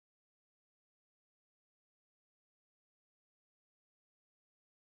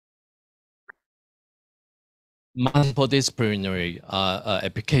multidisciplinary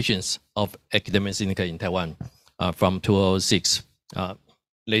applications of academic silicon in Taiwan from 2006.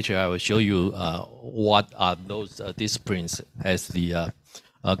 Later, I will show you what are those disciplines as the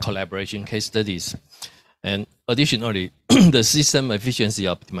collaboration case studies. And additionally, the system efficiency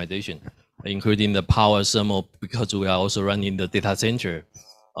optimization, including the power thermal, because we are also running the data center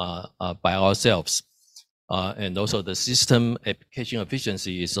by ourselves. And also the system application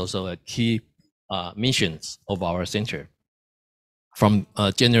efficiency is also a key mission of our center. From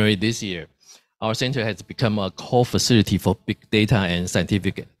January this year, our center has become a core facility for big data and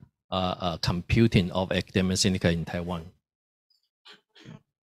scientific computing of academic silicon in Taiwan.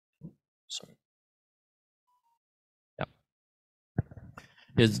 Sorry. Yeah.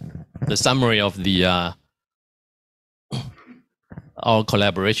 Here's the summary of the our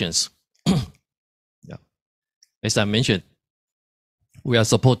collaborations. Yeah. As I mentioned, we are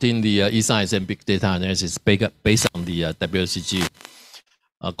supporting the e-science and big data analysis based on the WCG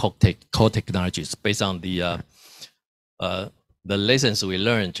core technologies, based on the lessons we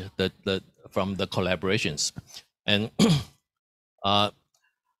learned from the collaborations. And a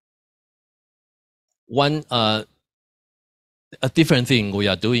different thing we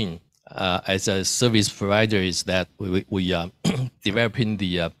are doing as a service provider is that we are developing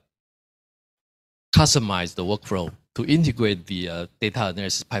the customized workflow to integrate the data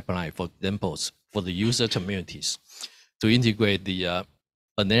analysis pipeline, for examples, for the user communities, to integrate the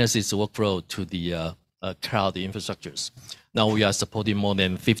analysis workflow to the cloud infrastructures. Now we are supporting more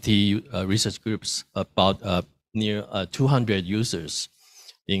than 50 research groups, about near 200 users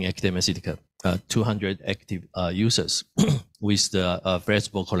in academic silicon, 200 active users with the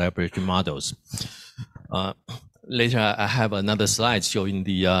flexible collaboration models. Later, I have another slide showing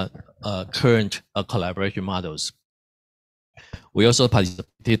the current collaboration models. We also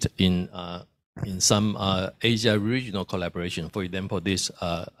participated in some Asia regional collaboration. For example, this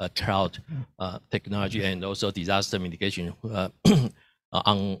cloud technology and also disaster mitigation.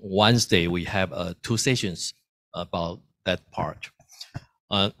 On Wednesday, we have 2 sessions about that part.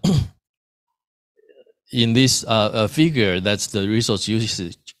 In this figure, that's the resource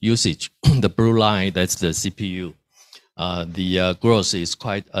usage. The blue line, that's the CPU. The growth is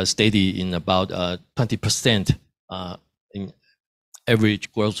quite steady in about 20% in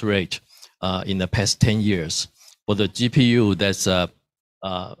average growth rate in the past 10 years. For the GPU, that's a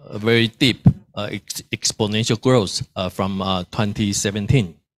very deep exponential growth from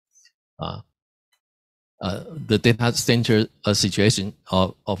 2017. The data center situation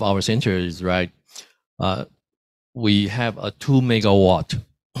of our center is right. We have a 2 megawatt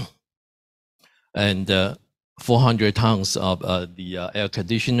and 400 tons of the air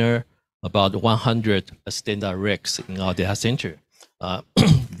conditioner, about 100 standard racks in our data center.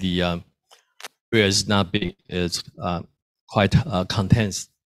 The area is not big, it's quite contains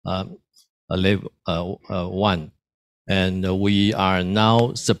level 1. And we are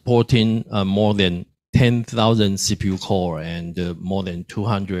now supporting more than 10,000 CPU core and more than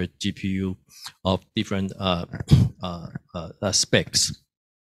 200 GPU of different specs.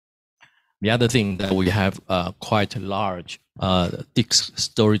 The other thing that we have quite large disk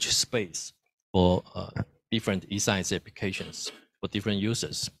storage space for different e-science applications for different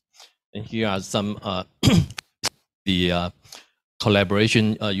users. And here are some the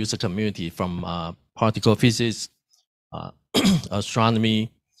collaboration user community from particle physics,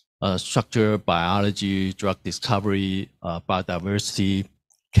 astronomy, structural biology, drug discovery, biodiversity,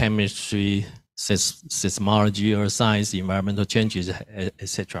 chemistry, seismology, earth science, environmental changes,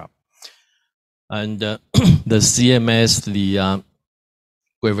 etc. And the CMS, the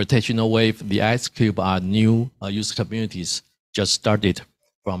gravitational wave, the ice cube are new user communities just started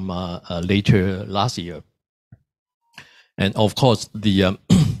from later last year. And of course, the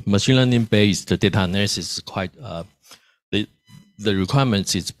machine learning based data analysis is quite, the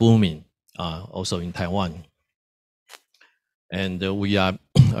requirements is booming also in Taiwan. And we are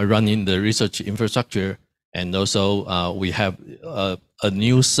running the research infrastructure, and also we have a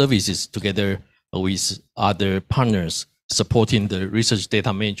new services together with other partners supporting the research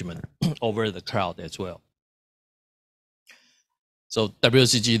data management over the cloud as well. So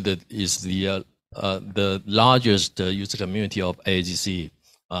WCG is the largest user community of AGC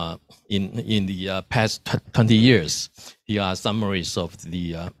in the past 20 years. Here are summaries of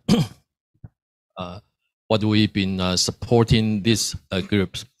the what we've been supporting this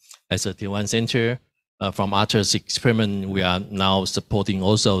group as a T1 center. From Arthur's experiment, we are now supporting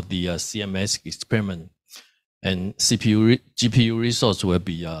also the CMS experiment, and CPU, GPU resource will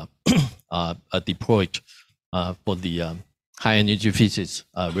be deployed for the high energy physics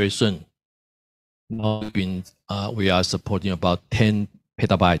very soon. now we are supporting about 10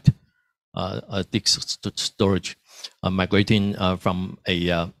 petabyte disk storage, migrating from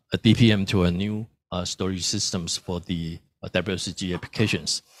a DPM to a new storage systems for the WCG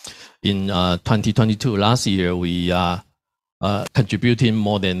applications. In 2022, last year, we are contributing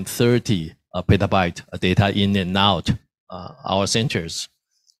more than 30 petabyte data in and out our centers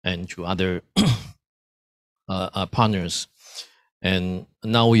and to other partners. And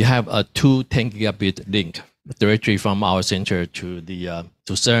now we have a 210 gigabit link directly from our center to the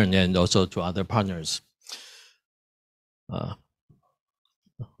to CERN and also to other partners.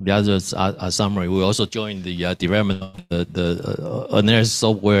 The others are summary. We also joined the development of the analysis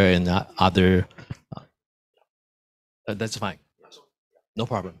software and other. That's fine. No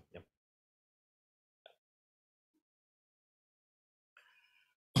problem. Yeah.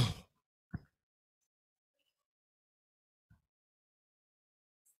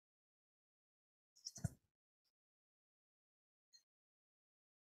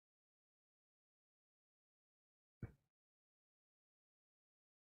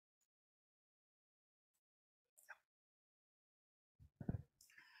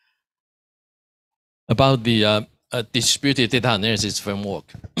 About the distributed data analysis framework,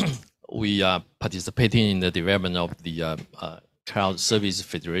 we are participating in the development of the cloud service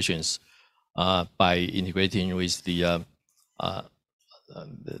federations by integrating with the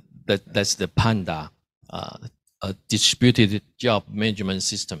that's the Panda distributed job management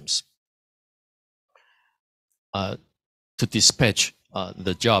systems to dispatch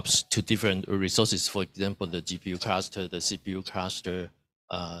the jobs to different resources. For example, the GPU cluster, the CPU cluster,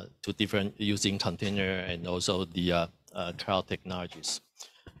 to different using container and also the cloud technologies.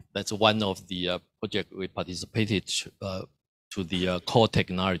 That's one of the project we participated to the core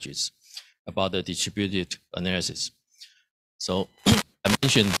technologies about the distributed analysis. So I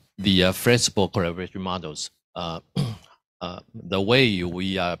mentioned the flexible collaboration models. The way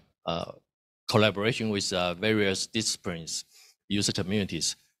we are collaboration with various disciplines, user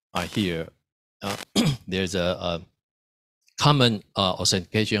communities are here. There's a common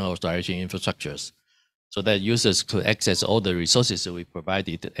authentication authorization infrastructures so that users could access all the resources that we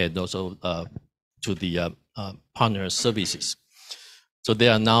provided and also to the partner services. So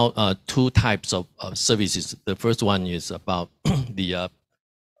there are now two types of services. The first one is about the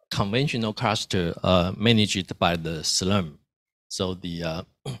conventional cluster managed by the Slurm. So the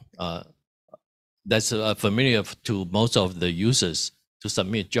that's familiar to most of the users to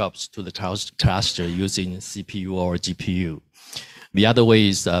submit jobs to the cluster using CPU or GPU. The other way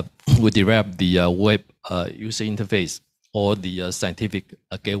is we develop the web user interface or the scientific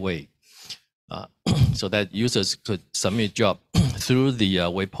gateway so that users could submit job through the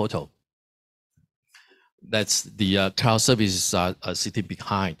web portal. That's the cloud services are sitting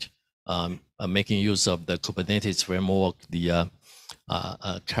behind, making use of the Kubernetes framework, the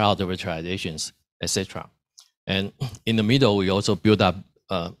cloud virtualizations, etc. And in the middle, we also build up,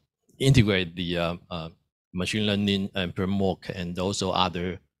 integrate the machine learning and framework and also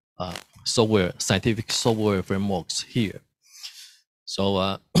other software, scientific software frameworks here.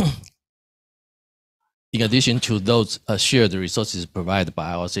 So in addition to those shared resources provided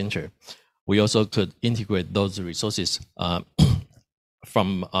by our center, we also could integrate those resources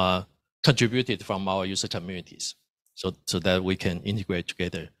from contributed from our user communities, so that we can integrate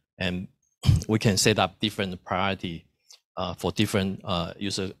together and we can set up different priority for different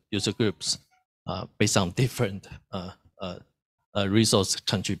user groups based on different resource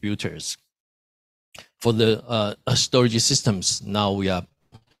contributors. For the storage systems, now we are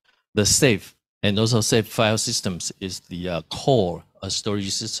the safe and also safe file systems is the core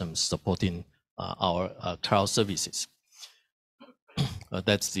storage systems supporting our cloud services.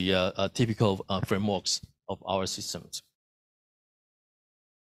 That's the typical frameworks of our systems.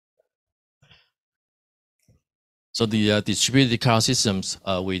 So the distributed cloud systems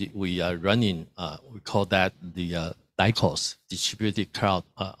we are running, we call that the DICOS, distributed cloud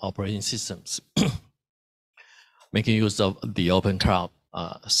operating systems, making use of the open cloud,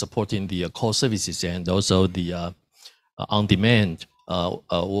 supporting the core services and also the on-demand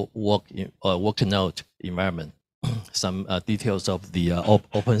work node environment. Some details of the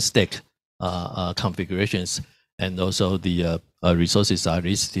OpenStack configurations and also the resources are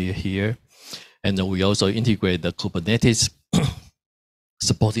listed here. And we also integrate the Kubernetes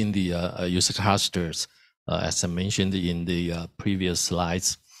supporting the user clusters, as I mentioned in the previous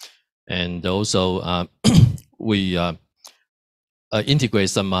slides. And also we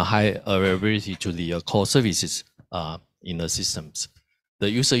integrate some high availability to the core services in the systems.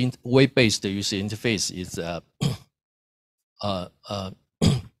 The web-based user interface is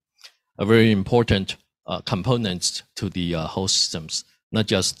a very important components to the host systems, not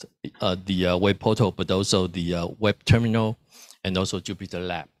just the web portal, but also the web terminal and also Jupyter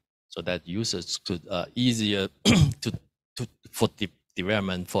Lab, so that users could easier for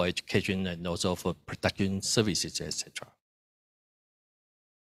development, for education, and also for production services, etc.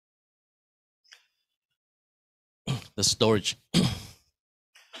 The storage.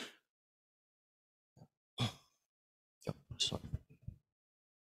 Yep, sorry.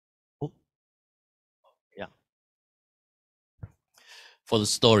 Oh, yeah. For the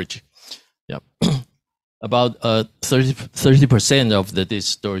storage, yeah. About 30% of the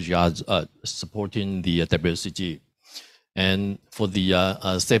disk storage are supporting the WCG. And for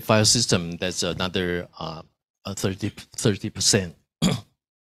the save file system, that's another 30%.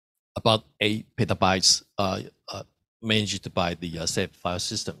 About 8 petabytes managed by the save file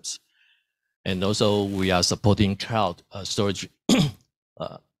systems. And also we are supporting cloud storage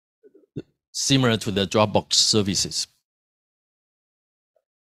similar to the Dropbox services.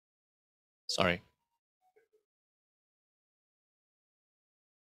 Sorry.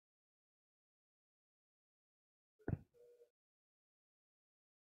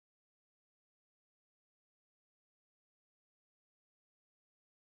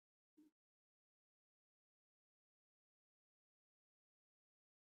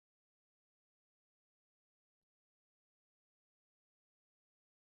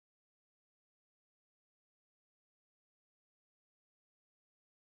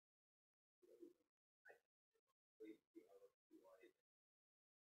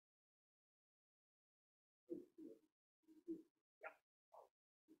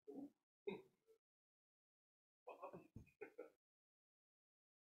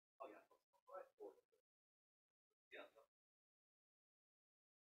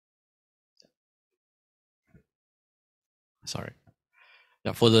 Sorry.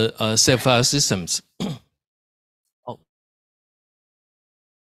 Yeah, for the save file systems. Oh.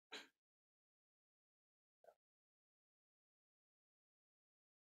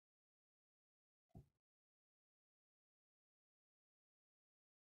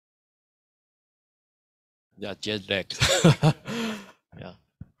 Yeah, jet lag. Yeah.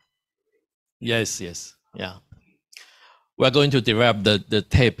 Yes, yes. Yeah. We're going to develop the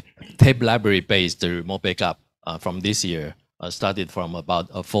tape library based remote backup from this year, started from about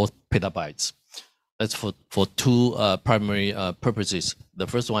 4 petabytes. That's for two primary purposes. The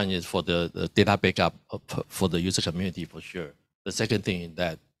first one is for the data backup for the user community for sure. The second thing is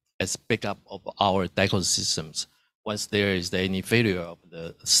that as backup of our DICOM systems, once there is any failure of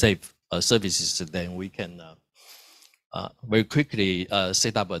the safe services, then we can very quickly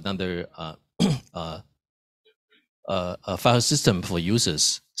set up another file system for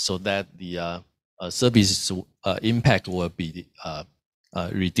users, so that the service impact will be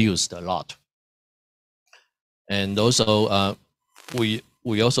reduced a lot. And also, we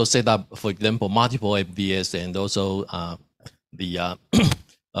also set up, for example, multiple FVS, and also the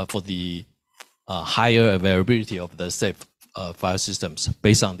for the higher availability of the safe file systems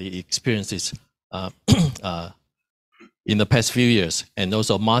based on the experiences in the past few years, and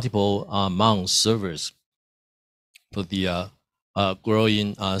also multiple mount servers for the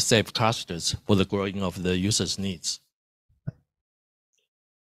growing safe clusters for the growing of the users' needs.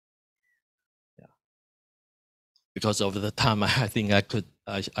 Yeah. Because of the time, I think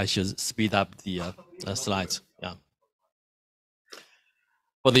I should speed up the slides. Yeah.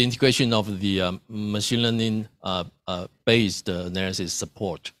 For the integration of the machine learning based analysis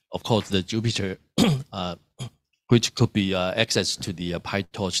support, of course, the Jupyter, which could be access to the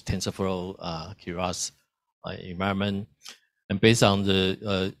PyTorch, TensorFlow, Keras environment. And based on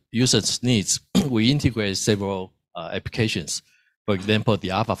the user's needs, we integrate several applications. For example, the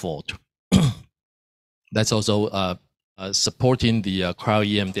AlphaFold. That's also supporting the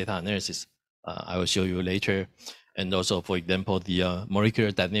cryo-EM data analysis. I will show you later. And also, for example, the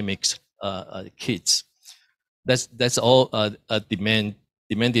molecular dynamics kits. That's all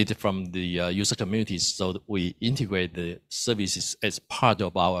demanded from the user communities. So that we integrate the services as part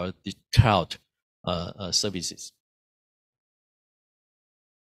of our cloud services.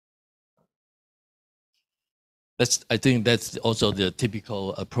 I think that's also the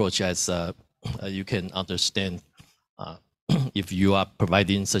typical approach, as you can understand if you are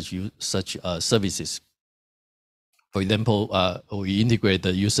providing such services. For example, we integrate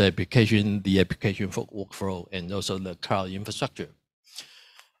the user application, the application for workflow, and also the cloud infrastructure.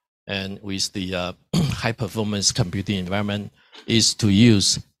 And with the high performance computing environment is to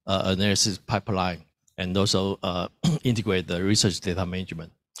use analysis pipeline, and also integrate the research data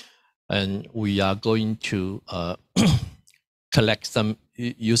management. And we are going to collect some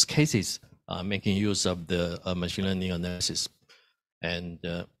use cases, making use of the machine learning analysis. And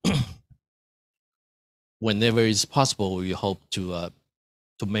whenever it's possible, we hope to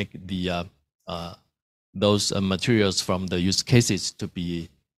make the those materials from the use cases to be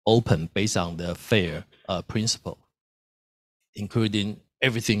open based on the FAIR principle, including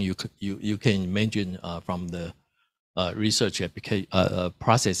everything you can imagine from the research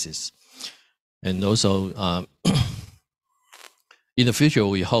processes. And also, in the future,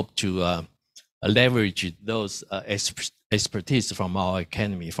 we hope to leverage those expertise from our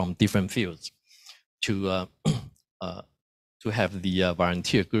academy from different fields to have the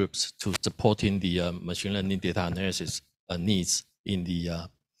volunteer groups to supporting the machine learning data analysis needs in the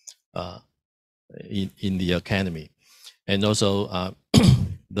in the academy. And also,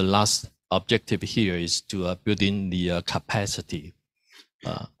 the last objective here is to building the capacity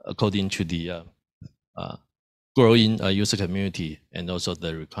according to the growing user community and also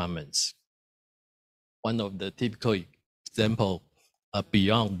the requirements. One of the typical example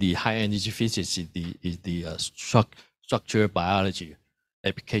beyond the high energy physics is the structural biology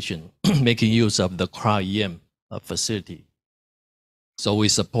application, making use of the cryo-EM facility. So we're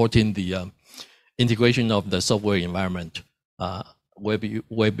supporting the integration of the software environment, web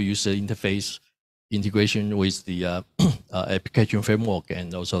user interface, integration with the application framework,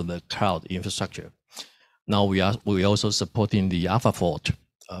 and also the cloud infrastructure. Now we are also supporting the AlphaFold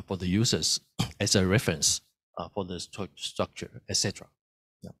for the users as a reference for the structure, etc.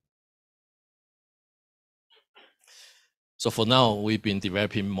 Yeah. So for now, we've been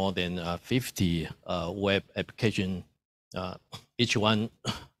developing more than 50 web application. Each one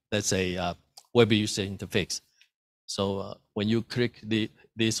that's a web user interface. So when you click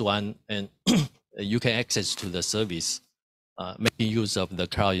this one, and you can access to the service, making use of the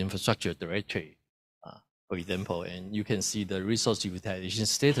cloud infrastructure directory, for example, and you can see the resource utilization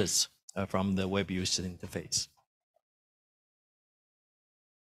status from the web user interface.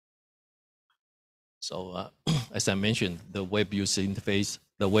 So as I mentioned, the web user interface,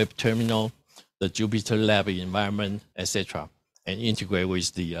 the web terminal, the Jupyter Lab environment, etc., and integrate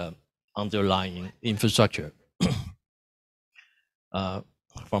with the underlying infrastructure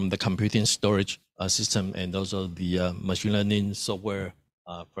from the computing storage system and also the machine learning software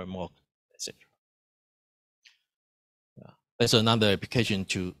framework, etc. That's another application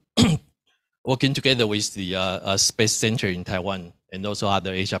to working together with the Space Center in Taiwan and also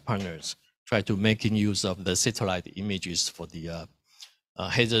other Asia partners, try to making use of the satellite images for the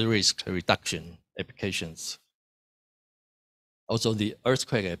hazard risk reduction applications. Also the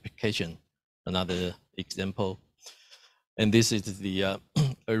earthquake application, another example. And this is the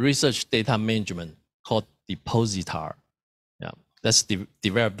research data management called Depositar. Yeah, that's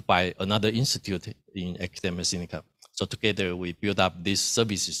developed by another institute in Academia Sinica. So together we build up these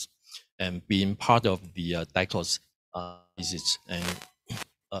services and being part of the DICOS services and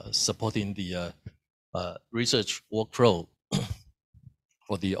supporting the research workflow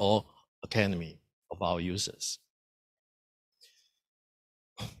for the all academy of our users.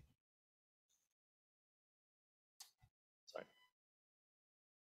 Sorry.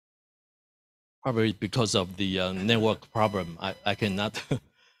 Probably because of the network problem, I cannot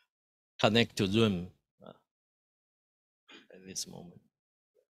connect to Zoom at this moment.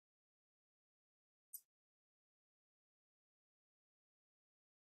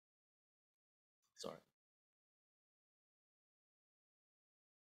 Sorry.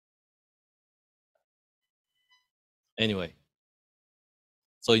 Anyway,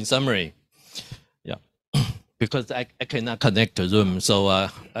 so in summary, yeah, because I cannot connect to Zoom, so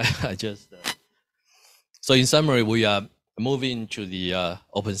I just. So in summary, we are moving to the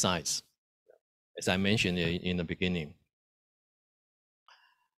open science, as I mentioned in the beginning,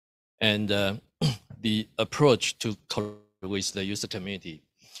 and the approach to collaborate with the user community.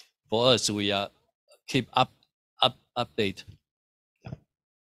 For us, we are keep update.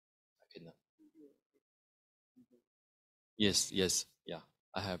 Yes, yeah.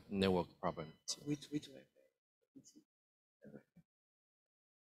 I have network problem. So. Which way?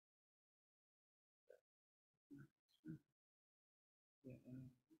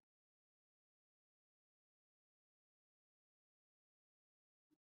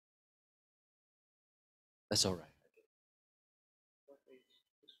 That's all right.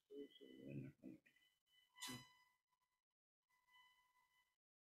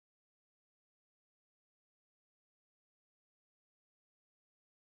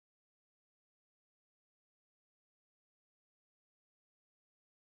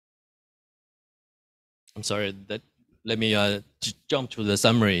 I'm sorry. Let me jump to the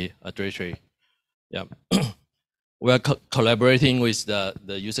summary directory. Yeah. we are collaborating with the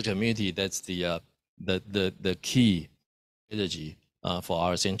user community. That's the key strategy for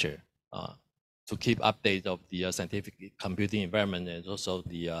our center to keep update of the scientific computing environment and also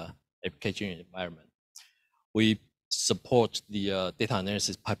the application environment. We support the data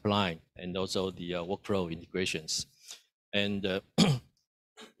analysis pipeline and also the workflow integrations. And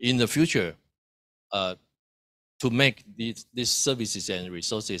in the future, to make these services and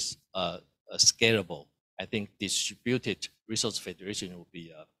resources scalable, I think distributed resource federation will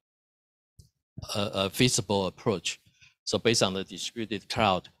be a feasible approach. So based on the distributed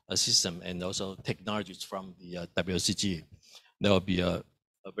cloud system and also technologies from the WCG, that will be a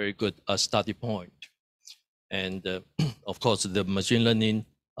very good starting point. And of course, the machine learning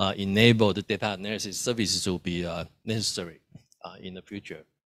enabled data analysis services will be necessary in the future.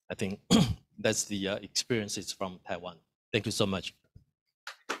 I think that's the experiences from Taiwan. Thank you so much.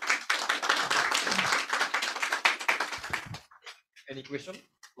 Any question?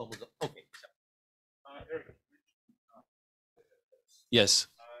 Okay. Yes.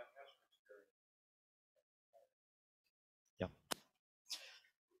 Yeah.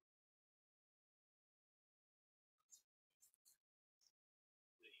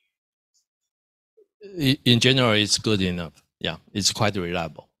 In general, it's good enough. Yeah, it's quite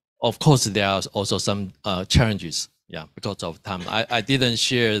reliable. Of course, there are also some challenges. Yeah, because of time, I didn't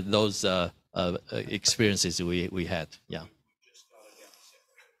share those experiences we had. Yeah.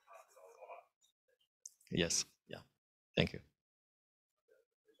 Yes. Yeah. Thank you.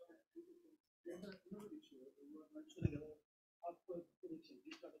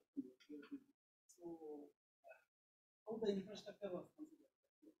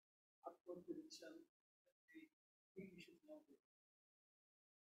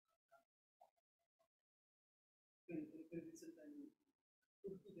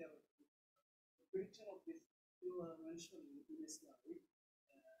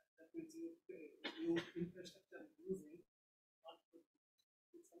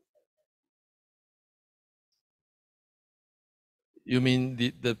 You mean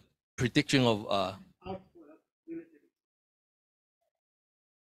the prediction of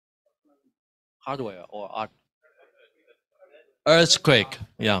hardware or earthquake?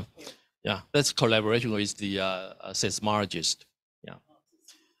 Yeah, yeah. That's collaboration with the seismologist. Yeah.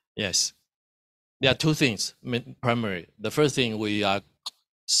 Yes. There are two things primary. The first thing, we are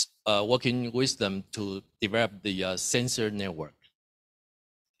working with them to develop the sensor network,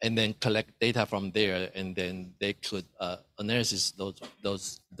 and then collect data from there, and then they could analyze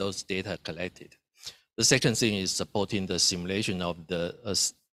those data collected. The second thing is supporting the simulation of the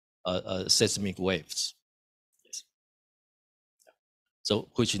seismic waves. Yes. So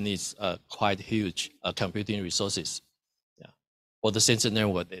which needs quite huge computing resources. Yeah. For the sensor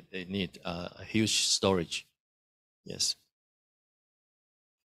network, they need a huge storage. Yes.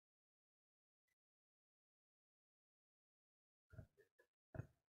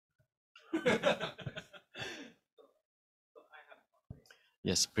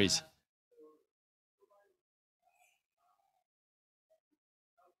 Yes, please.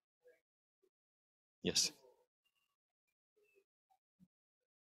 Yes.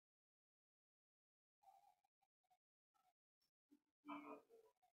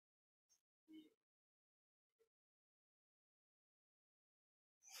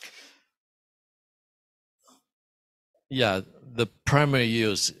 Yeah, the primary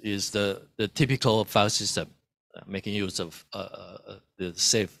use is the typical file system, making use of the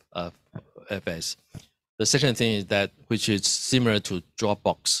safe FS. The second thing is that, which is similar to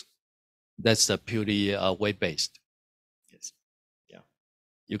Dropbox, that's the purely web-based. Yes. Yeah.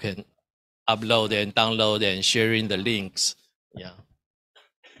 You can upload and download and sharing the links. Yeah.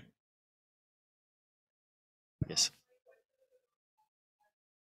 Yes.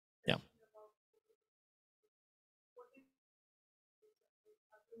 Yeah.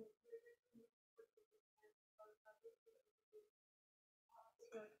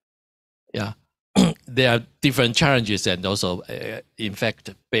 Yeah. There are different challenges and also, in fact,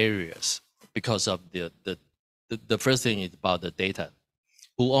 barriers because of the first thing is about the data.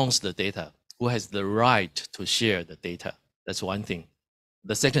 Who owns the data? Who has the right to share the data? That's one thing.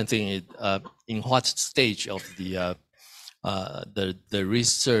 The second thing is in what stage of the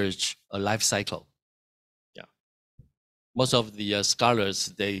research life cycle. Yeah, most of the scholars,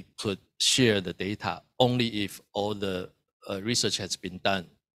 they could share the data only if all the research has been done.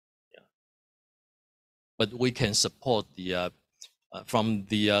 Yeah. But we can support the from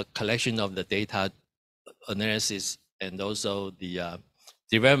the collection of the data, analysis, and also the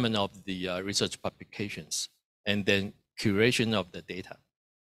development of the research publications, and then curation of the data.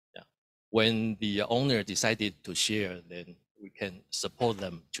 Yeah. when the owner decided to share, then we can support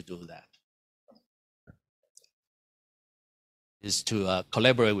them to do that. Is to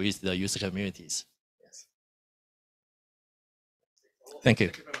collaborate with the user communities. Yes. Thank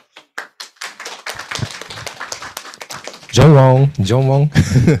you. John Wong.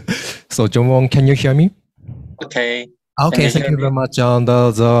 So John Wong, can you hear me? Okay. Okay, thank you very much. And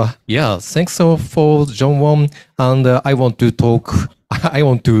yeah, thanks so for John Wong. And I want to talk. I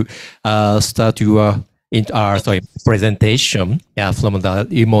want to start your presentation. Yeah, from the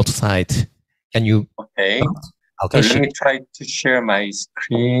remote site. Can you? Okay. Okay. So let me try to share my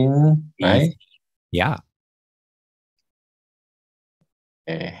screen. Right. Yeah.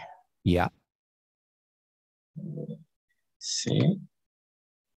 Okay. Yeah. See.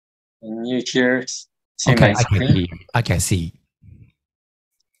 Can you hear? See my screen? I can see.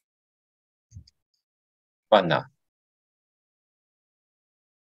 What now?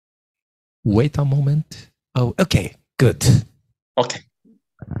 Wait a moment. Oh, okay. Good. Okay.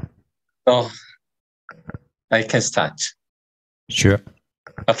 So I can start. Sure.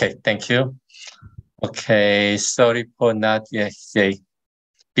 Okay. Thank you. Okay. Sorry for not yesterday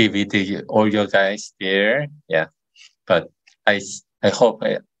be with all you guys there. Yeah. But I hope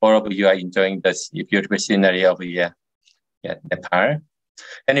all of you are enjoying this beautiful scenery of Nepal.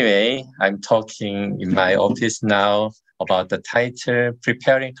 Anyway, I'm talking in my office now about the title,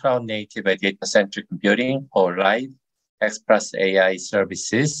 Preparing Cloud-Native Data-Centric Computing for Live Express AI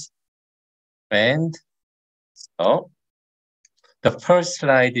Services. And so the first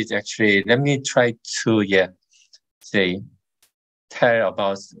slide is actually, let me try to, tell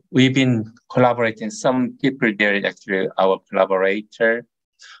about, we've been collaborating, some people there, actually our collaborator.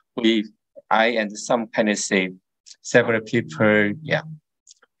 I and some several people,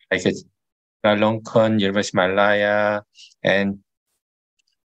 like Longkon, University of Malaya, and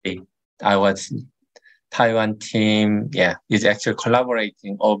our Taiwan team, is actually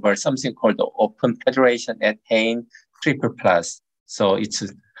collaborating over something called the Open Federation at APAN 55. So it's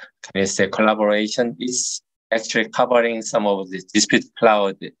collaboration is actually covering some of the dispute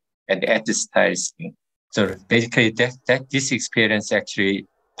cloud and edge styles. So basically this experience actually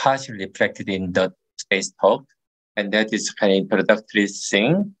partially reflected in the today's talk, and that is kind of introductory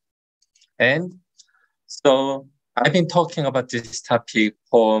thing. And so I've been talking about this topic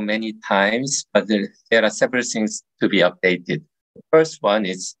for many times, but there are several things to be updated. The first one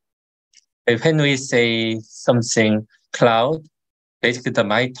is when we say something cloud, basically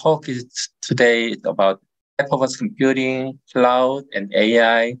my talk is today about hypervisor computing, cloud, and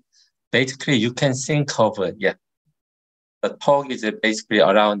AI. Basically, you can think of the talk is basically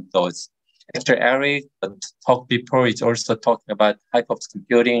around those. Actually, Eric, the talk before is also talking about hypervisor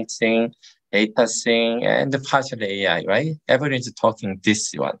computing thing, data thing, and the partial AI, right? Everyone is talking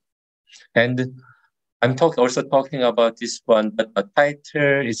this one. And I'm also talking about this one, but the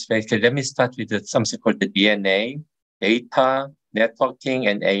title is basically, let me start with something called the DNA, data, networking,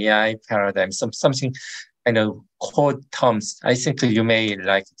 and AI paradigm, something kind of code terms. I think you may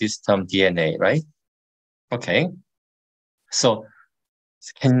like this term DNA, right? Okay. So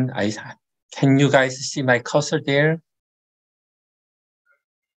can you guys see my cursor there?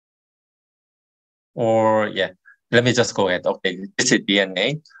 Or let me just go ahead. Okay, this is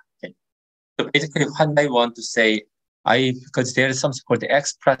DNA. Okay. So basically what I want to say, because there is something called the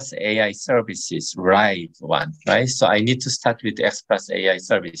Express AI services, right? So I need to start with the Express AI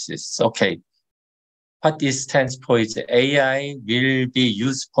services. Okay. What this stands for is AI will be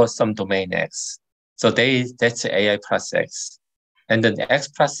used for some domain X. So that's AI plus X. And then the X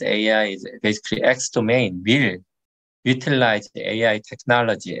plus AI is basically X domain will utilize the AI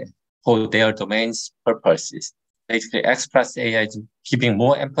technology for their domain's purposes. Basically, X plus AI is giving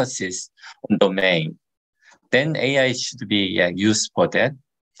more emphasis on domain. Then AI should be used for that.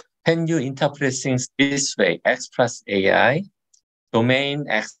 When you interpret things this way, X plus AI, domain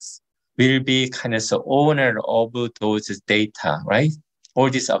X will be kind of the owner of those data, right? All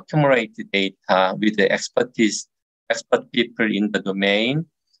this accumulated data with the expert people in the domain,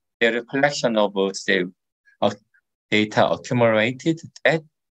 there are a collection of data accumulated, that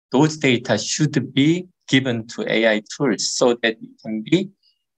those data should be given to AI tools so that it can be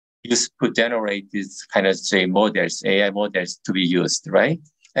used to generate these kind of models, AI models to be used, right?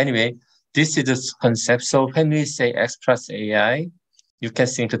 Anyway, this is the concept. So when we say X plus AI, you can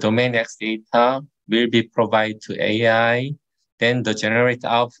think the domain X data will be provided to AI, then the generated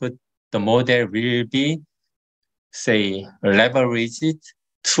output, the model will be, leveraged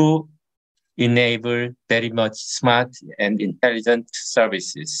to enable very much smart and intelligent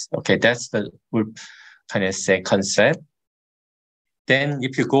services. Okay, that's the kind of concept. Then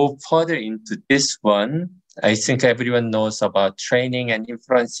if you go further into this one, I think everyone knows about training and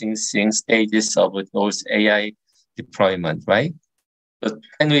inferencing stages of those AI deployment, right? So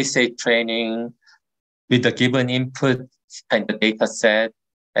when we say training with the given input kind of data set,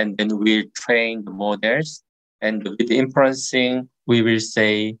 and then we'll train the models. And with the inferencing, we'll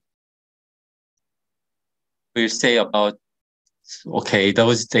say about, okay,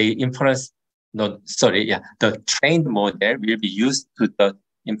 those the inference, no, sorry, yeah, the trained model will be used to the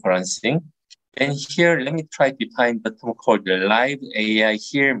inferencing. And here, let me try to define the term called the live AI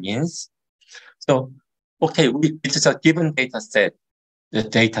here means, so, okay, it is a given data set, the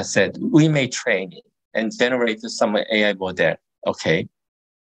data set, we may train it and generate some AI model, okay.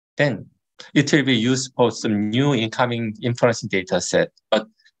 Then it will be used for some new incoming inferencing data set, but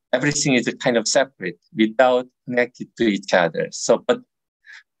everything is kind of separate without connected to each other. So, but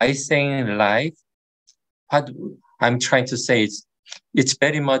by saying live, what I'm trying to say is it's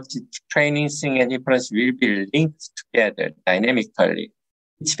very much training thing and inference will be linked together dynamically,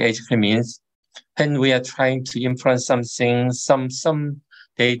 which basically means when we are trying to inference something, some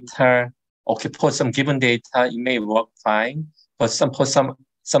data, okay, for some given data, it may work fine, but for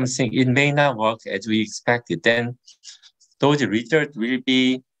something, it may not work as we expected. Then those results will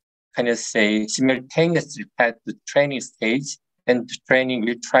be kind of say simultaneously at the training stage, and the training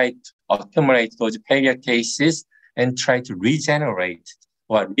will try to accumulate those failure cases and try to regenerate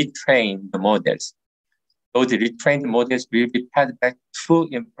or retrain the models. Those retrained models will be fed back to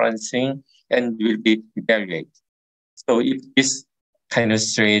inferencing and will be evaluated. So if this kind of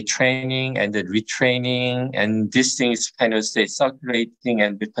say training and the retraining and these things kind of say circulating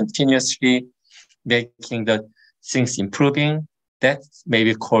and continuously making the things improving, that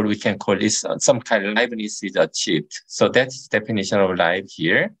maybe we can call this some kind of liveness is achieved. So that's the definition of live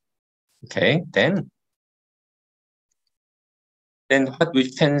here. Okay, then what we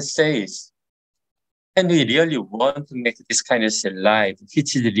can say is, and we really want to make this kind of live,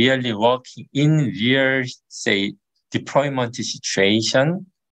 which is really working in real, say, deployment situation.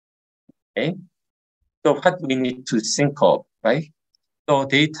 Okay, so what we need to think of, right? So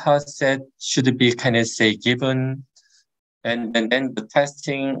data set should be kind of say given, and then the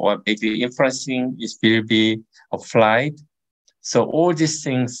testing or maybe inferencing will be applied. So all these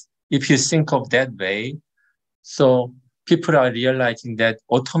things, if you think of that way, so people are realizing that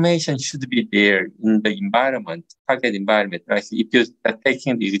automation should be there in the environment, target environment. Right? If you are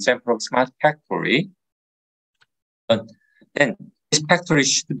taking the example of smart factory, then this factory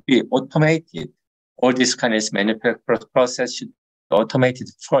should be automated. All this kind of manufacturing process should be automated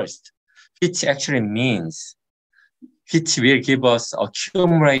first, which actually means which will give us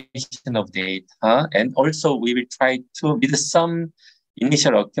accumulation of data. And also we will try to, with some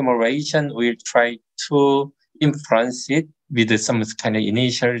initial accumulation, we'll try to inference it with some kind of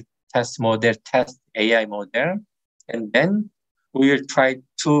initial test model, test AI model. And then we will try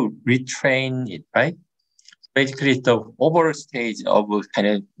to retrain it, right? Basically, the overall stage of kind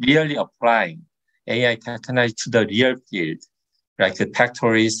of really applying AI technology to the real field, like the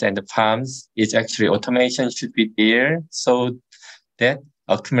factories and the farms, is actually automation should be there so that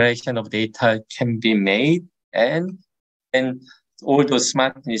accumulation of data can be made and all those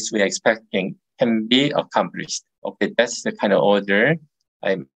smartness we're expecting can be accomplished. Okay, that's the kind of order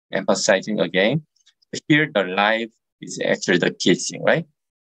I'm emphasizing again. Here, the live is actually the key thing, right?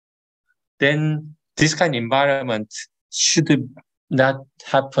 Then this kind of environment should not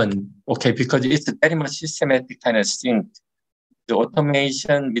happen, okay, because it's very much systematic kind of thing. The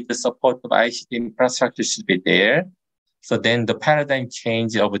automation with the support of ICT infrastructure should be there. So then the paradigm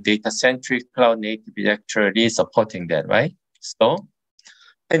change of data-centric cloud native is actually supporting that, right? So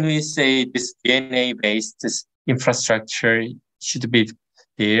when we say this DNA-based infrastructure should be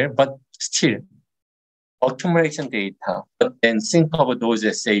there, but still accumulation data, but then think of those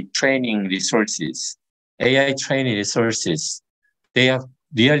as say training resources, AI training resources, they are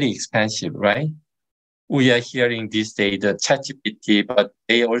really expensive, right? We are hearing these days the ChatGPT, but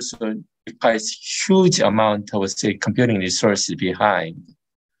they also require huge amount of say computing resources behind,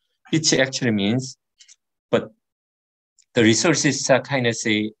 which actually means, but the resources are kind of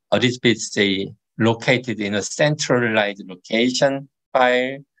say a little bit say located in a centralized location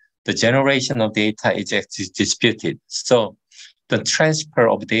while the generation of data is actually disputed. So the transfer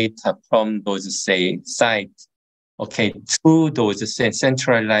of data from those say sites, okay, to those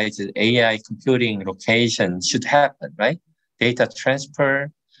centralized AI computing locations should happen, right? Data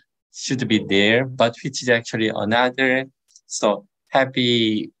transfer should be there, but which is actually another so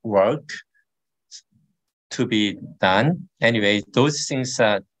heavy work to be done. Anyway, those things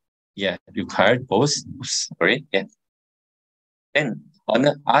are required both. Sorry, yeah. Then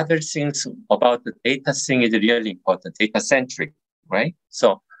other things about the data thing is really important, data-centric, right?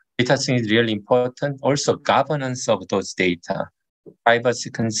 So data thing is really important. Also governance of those data, privacy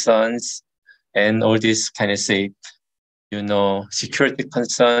concerns, and all these kind of say, security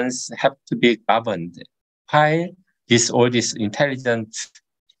concerns have to be governed. While all this intelligence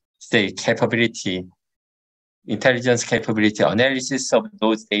capability analysis of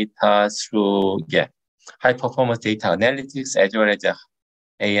those data through high performance data analytics as well as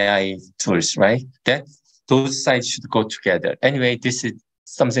AI tools, right? Those sides should go together. Anyway, this is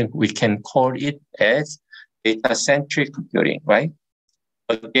something we can call it as data-centric computing, right?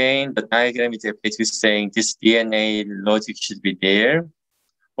 Again, the diagram is basically saying this DNA logic should be there.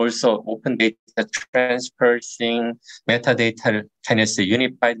 Also, open data transparency, metadata, kind of say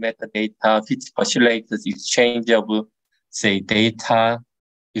unified metadata, which facilitates exchange of, say, data,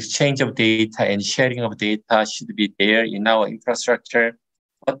 exchange of data and sharing of data should be there in our infrastructure.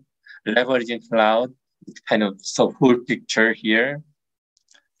 But leveraging cloud, it's kind of so full picture here.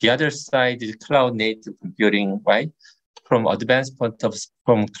 The other side is cloud native computing, right? From advanced point of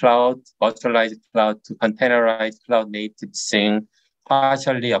from cloud, virtualized cloud to containerized cloud native thing,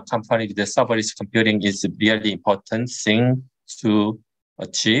 partially accompanied the serverless computing is a really important thing to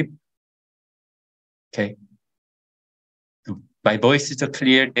achieve. Okay. My voice is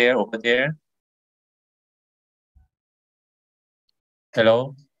clear there, over there.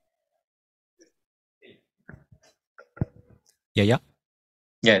 Hello? Yeah.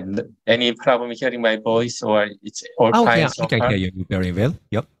 Yeah, any problem hearing my voice or it's all fine yeah, so I can far? hear you very well.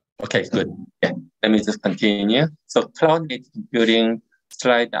 Yep. Okay, good. Yeah, let me just continue. So cloud native computing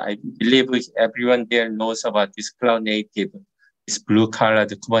slide, I believe everyone there knows about this cloud native, this blue color,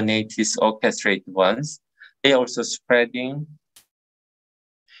 the Kubernetes orchestrated ones. They also spreading.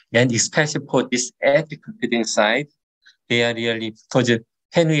 And especially for this edge computing side, they are really, because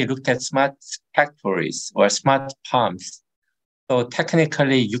when we look at smart factories or smart farms, so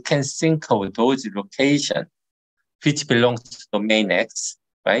technically you can think of those locations which belong to domain X,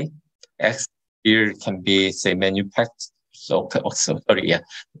 right? X here can be, say,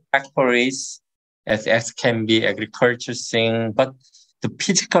 factories, as X can be agriculture thing, but the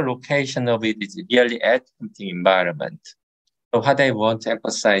physical location of it is really at the environment. So what I want to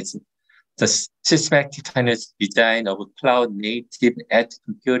emphasize, the systematic kind of design of cloud native edge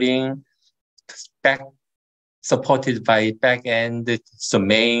computing, supported by backend, so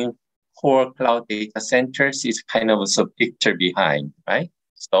main core cloud data centers is kind of a picture behind, right?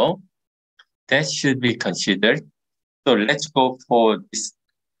 So that should be considered. So let's go for this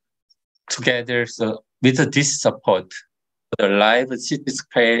together. So with this support, the live city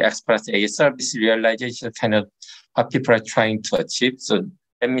square express a service realization kind of what people are trying to achieve. So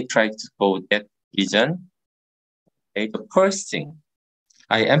let me try to go that vision. Okay, the first thing,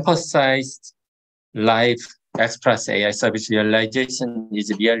 I emphasized live express AI service realization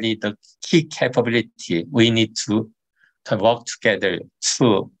is really the key capability we need to work together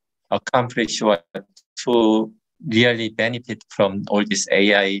to accomplish or to really benefit from all this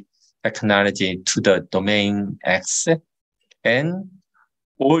AI technology to the domain X. And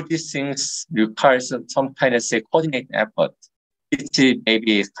all these things requires some kind of say coordinated effort. Which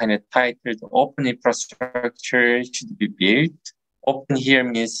maybe kind of titled open infrastructure should be built. Open here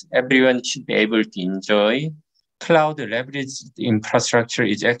means everyone should be able to enjoy. Cloud leveraged infrastructure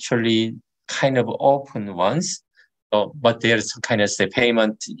is actually kind of open ones, but there's kind of say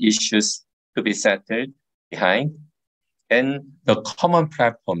payment issues to be settled behind. And the common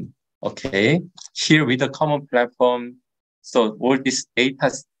platform, okay? Here with the common platform, so all these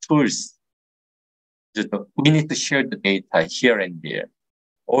data tools, we need to share the data here and there.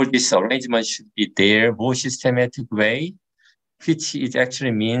 All this arrangement should be there, more systematic way, which it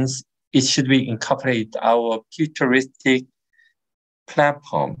actually means it should be incorporated our futuristic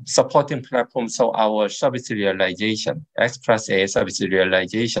platform, supporting platform, so our service realization, X plus A service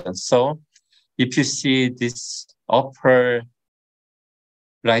realization. So if you see this upper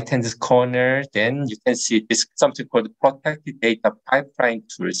right-hand corner, then you can see this something called protected data pipeline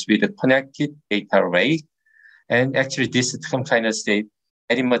tools with a connected data array. And actually this is some kind of state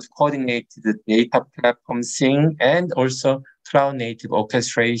very much coordinated data platform thing and also cloud native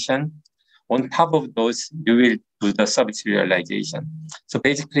orchestration. On top of those, you will do the service realization. So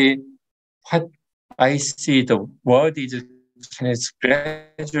basically, what I see the world is kind of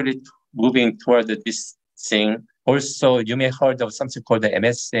gradually moving toward this thing. Also, you may have heard of something called the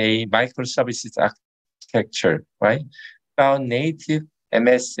MSA, microservices architecture, right? Cloud native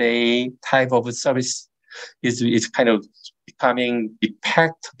MSA type of service is kind of becoming de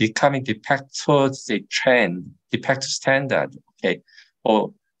facto, the trend de facto standard, okay,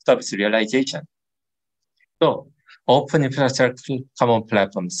 for service realization. So open infrastructure, common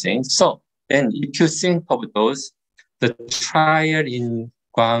platform thing. So then if you think of those, the trial in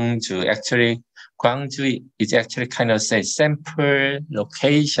Gwangju, actually, Gwangju is actually kind of say sample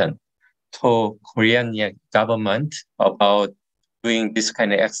location to Korean government about doing this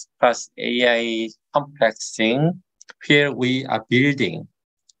kind of X plus AI complex thing. Here we are building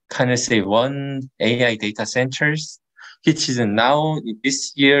kind of say one AI data centers, which is now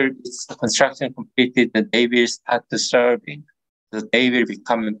this year it's construction completed, and they will start the serving. So they will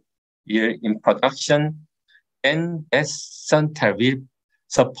become here in production. And that center will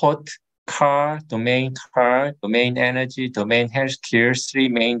support domain energy, domain healthcare, three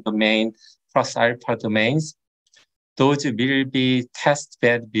main domain plus alpha domains. Those will be test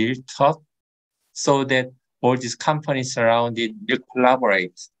bed built up so that all these companies around it will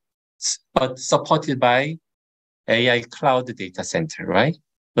collaborate, but supported by AI cloud data center, right?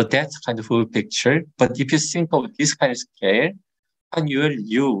 So that's kind of full picture. But if you think of this kind of scale, and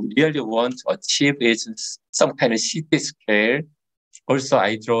you really want to achieve is some kind of city scale. Also,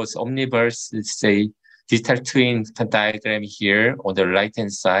 I draw omniverse, let's say, digital twin diagram here on the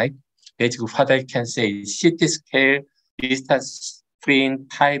right-hand side. Basically, what I can say is city scale, digital twin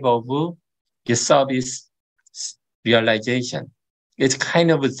type of the service realization. It's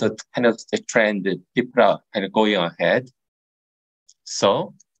kind of the trend that people are kind of going ahead.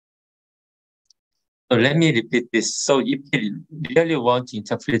 So let me repeat this. So if you really want to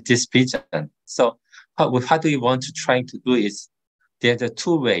interpret this vision, so what do we want to try to do is there are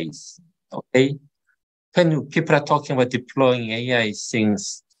two ways, okay? When people are talking about deploying AI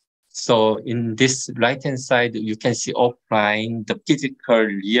things, so in this right-hand side, you can see offline, the physical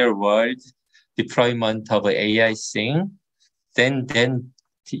real world deployment of AI thing. Then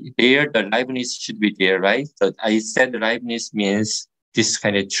there, the liveness should be there, right? So I said liveness means this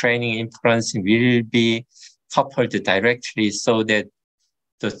kind of training inference will be coupled directly so that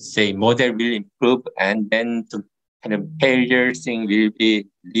the say model will improve, and then the kind of failure thing will be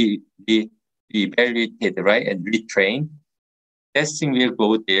evaluated, right, and retrained. Testing will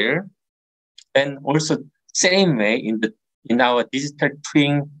go there, and also same way in our digital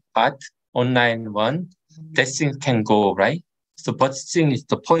twin part online one, testing can go, right. So, but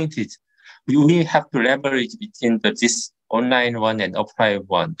the point is, we have to leverage between this online one and offline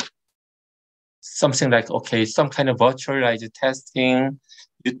one. Something like, okay, some kind of virtualized testing.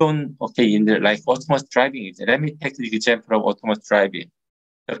 You don't, okay, in the like autonomous driving. Let me take the example of autonomous driving.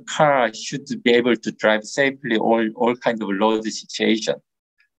 The car should be able to drive safely all kinds of road situation.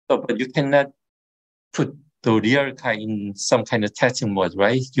 So, but you cannot put the real car in some kind of testing mode,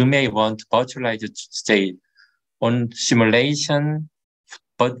 right? You may want to virtualize state on simulation,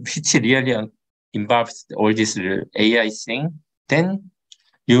 but which really involves all this AI thing. Then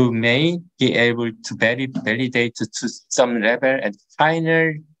you may be able to validate to some level, and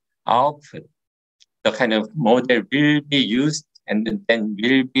final output, the kind of model will be used and then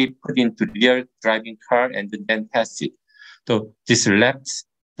will be put into real driving car and then tested. So this left,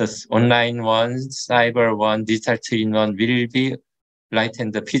 the online one, cyber one, digital twin one will be right,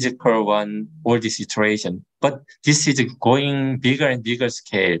 and the physical one, all this iteration. But this is going bigger and bigger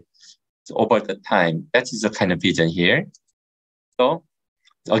scale over the time. That is the kind of vision here. So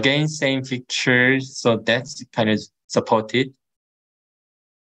again, same picture. So that's kind of supported.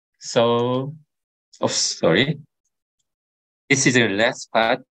 So, sorry. This is the last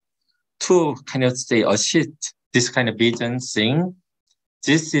part to kind of say assist this kind of vision thing.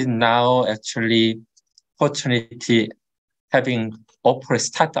 This is now actually opportunity having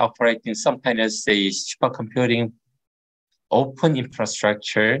start operating some kind of say supercomputing open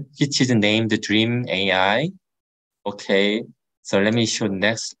infrastructure, which is named Dream AI. Okay, so let me show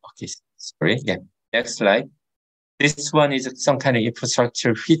next. Okay, sorry, yeah, next slide. This one is some kind of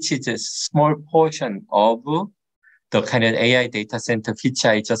infrastructure, which is a small portion of the kind of AI data center, which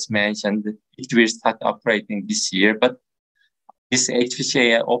I just mentioned. It will start operating this year, but this HPC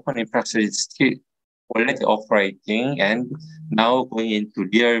AI open infrastructure is still already operating and now going into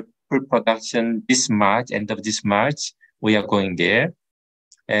real full production this March, end of this March, we are going there.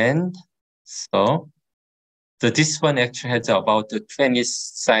 And so this one actually has about 20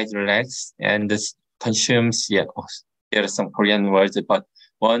 size racks and this consumes, there are some Korean words, but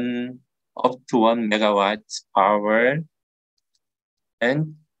up to 1 megawatts power.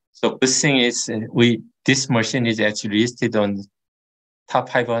 And so good thing is this machine is actually listed on top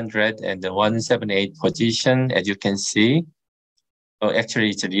 500 and the 178 position, as you can see. So actually,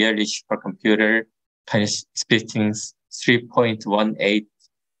 it's a really supercomputer, kind of speaking 3.18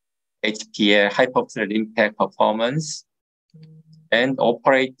 HPL, high pixel impact performance, and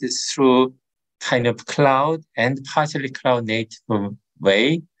operate through kind of cloud and partially cloud native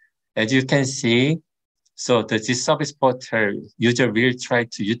way. As you can see, so this service portal user will try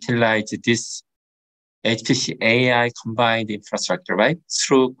to utilize this HPC AI combined infrastructure, right?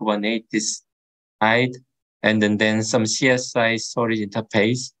 Through Kubernetes side, and then some CSI storage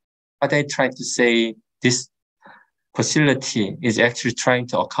interface. What I try to say, this facility is actually trying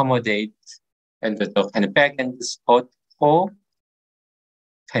to accommodate and the kind of backend support for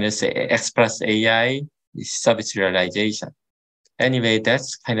kind of say express AI service realization. Anyway,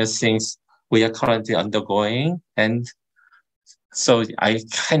 that's kind of things we are currently undergoing. And so I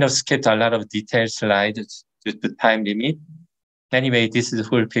kind of skipped a lot of detailed slides due to time limit. Anyway, this is the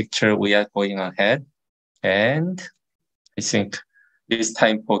full picture. We are going ahead. And I think it's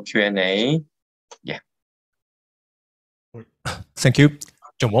time for Q&A. Yeah. Thank you,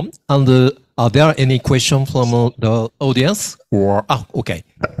 Jong-won. And are there any questions from the audience? Or okay.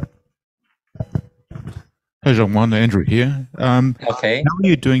 Hey, Jong-won, Andrew here. Okay. How are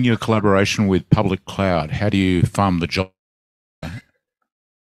you doing your collaboration with public cloud? How do you farm the job?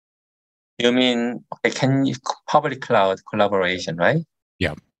 You mean, okay, can you public cloud collaboration, right?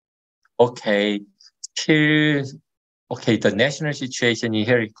 Yeah. Okay. Here, okay, the national situation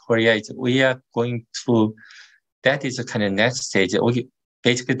here in Korea is we are going to, that is the kind of next stage.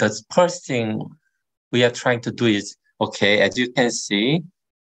 Basically, the first thing we are trying to do is, okay, as you can see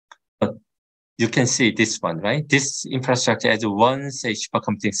this one, right? This infrastructure as one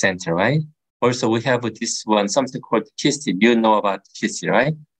supercomputing center, right? Also, we have this one, something called KISTI. You know about KISTI,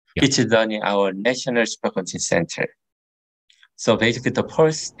 right? Yeah. It's done in our National Supercomputing Center. So basically, the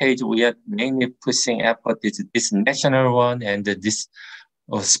first stage we are mainly pushing effort is this national one and this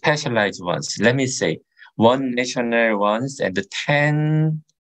specialized ones. Let me say, one national ones and the 10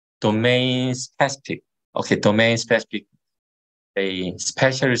 domain specific. Okay, domain specific. A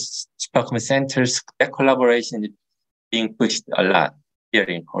special supercomputing centers, that collaboration is being pushed a lot here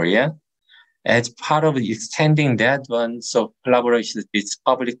in Korea. As part of extending that one, so collaboration with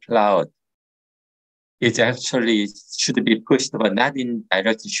public cloud, it actually should be pushed, but not in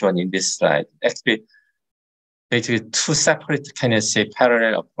directly shown in this slide. Actually, basically two separate kind of say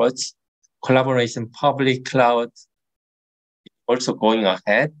parallel approach. Collaboration, public cloud, also going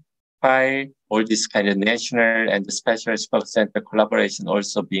ahead, while all this kind of national and the special supercomputing center collaboration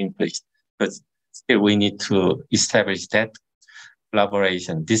also being pushed. But still we need to establish that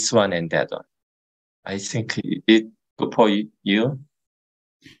collaboration, this one and that one. I think it good for you.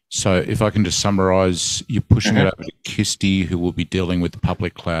 So if I can just summarize, you're pushing it over to KISTI, who will be dealing with the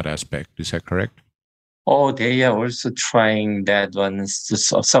public cloud aspect. Is that correct? Oh, they are also trying that one.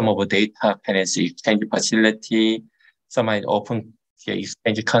 So some of the data pendency exchange facility, some are open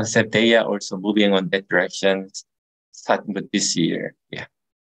exchange concept. They are also moving on that direction, starting with this year. Yeah.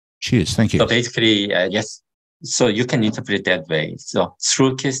 Cheers. Thank you. So basically, yes. So you can interpret it that way. So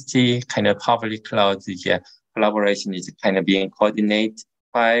through KISTI, kind of public cloud, yeah, collaboration is kind of being coordinated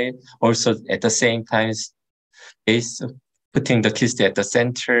by also at the same time, is putting the KISTI at the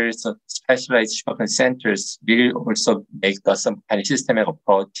center. So specialized supercomputing centers will also make some kind of systemic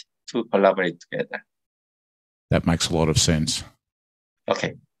approach to collaborate together. That makes a lot of sense.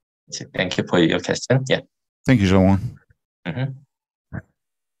 Okay. Thank you for your question. Yeah. Thank you, Jong-won.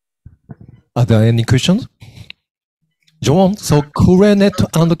 Are there any questions? Jong-won, so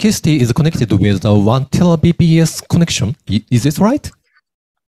CureNet and KISTI is connected with a 1 Tbps connection. Is this right?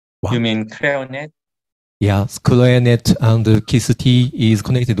 Wow. You mean ClearNet? Yeah, CureNet and KISTI is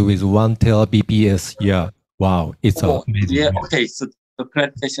connected with 1 Tbps. Yeah. Wow. It's amazing. Yeah. Okay. So the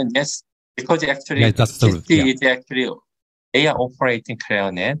clarification, yes, because actually yeah, that's true. KISTI is actually they are operating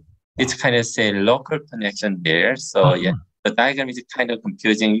ClearNet. It's kind of say local connection there. So yeah, the diagram is kind of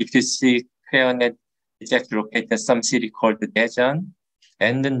confusing. If you see ClearNet, it's actually located in some city called Daejeon,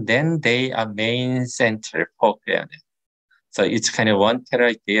 and then they are main center for ClearNet. So it's kind of 1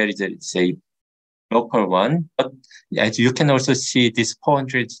 terabyte there is a local one, but as you can also see this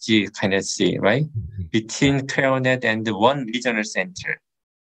 400G kind of see, right? Between ClearNet and one regional center.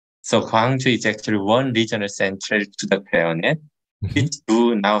 So Gwangju is actually one regional center to the ClearNet. We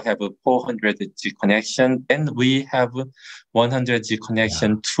do now have a 400G connection, and we have 100G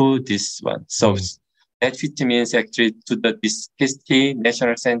connection to this one. So that 50 means actually to this KISTI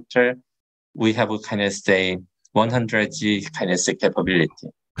National Center, we have a kind of say 100G kind of say capability.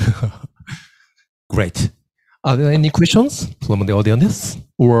 Great. Are there any questions from the audience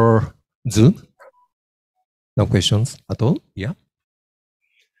or Zoom? No questions at all? Yeah.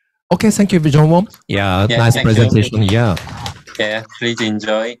 Okay, thank you, Jong-won. Yeah, nice presentation. Yeah. Yeah, please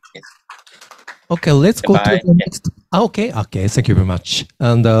enjoy. Yeah. Okay, let's go to Bye. the next. Okay, thank you very much.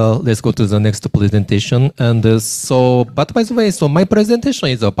 And let's go to the next presentation. And but by the way, so my presentation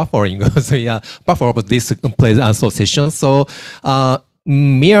is a buffering. So yeah, buffer of this session. So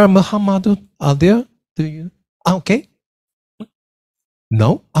Mir Muhammad, are there? Do you? Okay.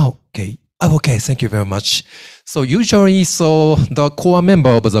 No? Okay. Okay, thank you very much. So usually, so the core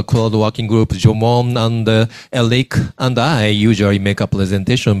member of the cloud working group, Jomon and Eric and I usually make a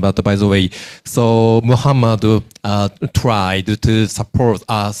presentation. But by the way, so Muhammad tried to support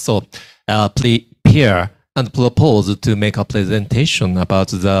us, so prepare and propose to make a presentation about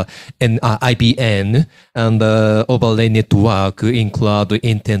the IBN and overlay network in cloud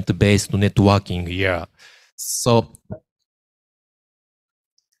intent-based networking here. So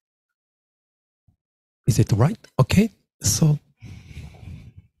is it right? Okay. So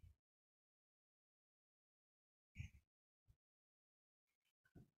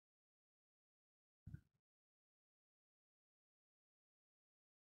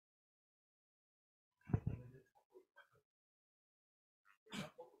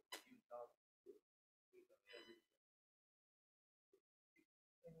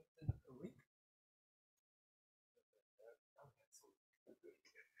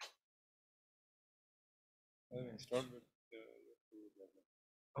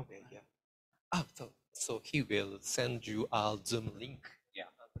okay, yeah. So he will send you a Zoom link. Yeah.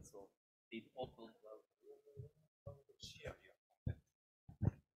 So it open share.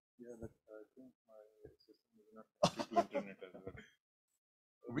 Yeah, but I think my system is not connected to internet as well.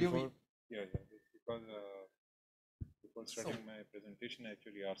 Really? Yeah, before starting my presentation, I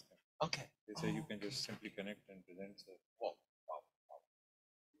actually asked them. Okay. They say you can just simply connect and present. So Wow.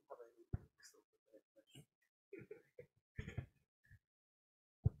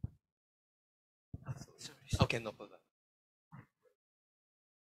 Okay, no problem.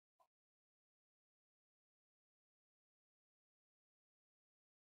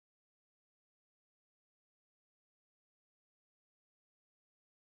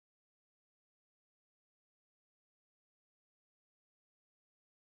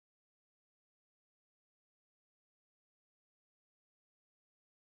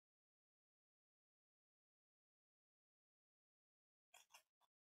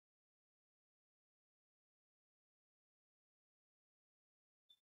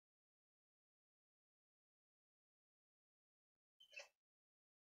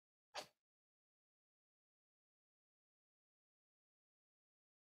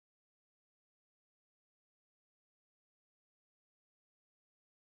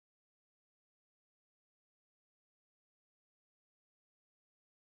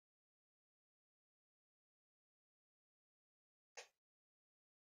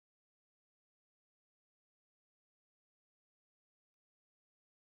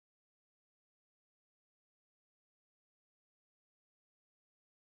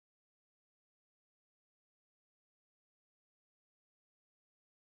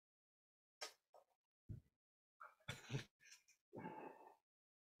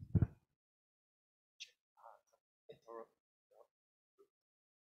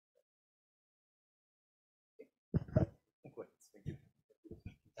 Great, thank you.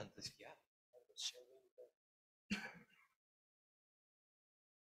 And this, yeah, I was sharing the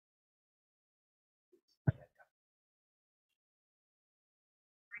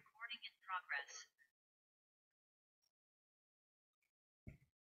Recording in progress.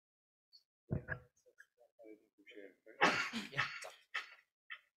 I need to share, right? yeah.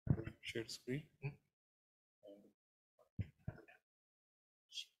 Share screen. And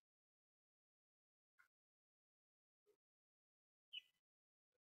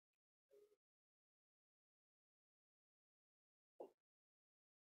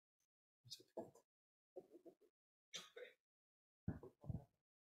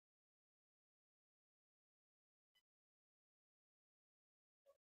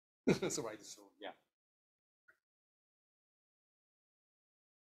So right, so yeah.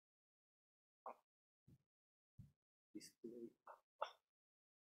 Display.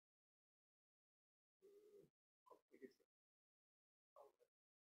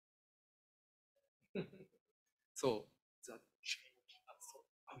 So that change. So,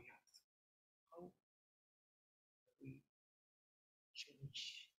 oh yeah. How we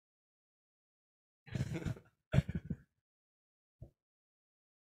change?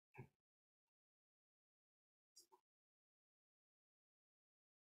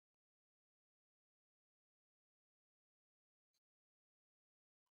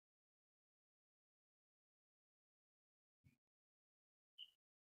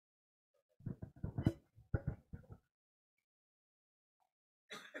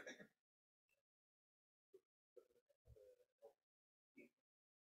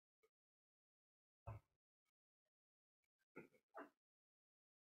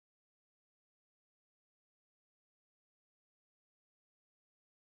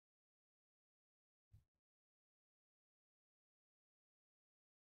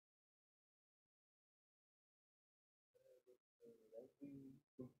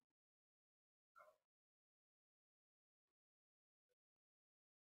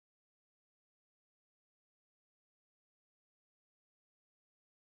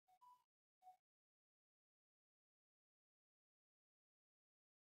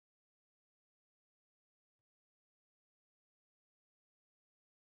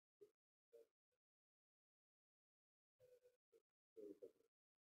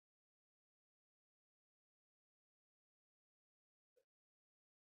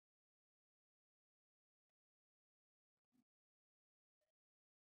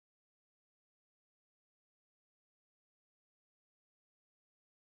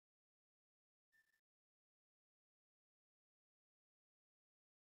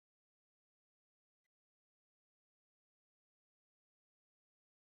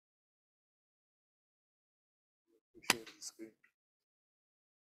 Share the screen.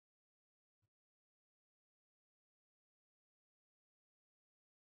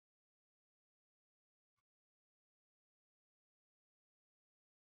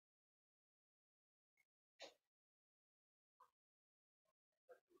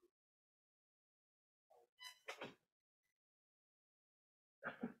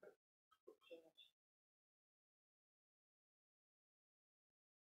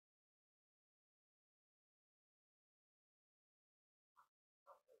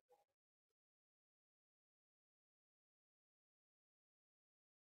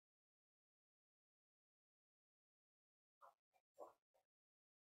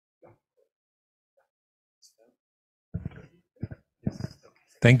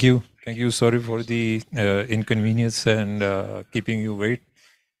 Thank you. Thank you. Sorry for the inconvenience and keeping you wait.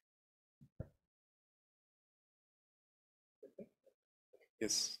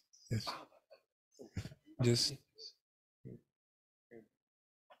 Yes. Yes. Just.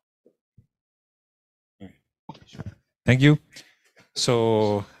 Thank you.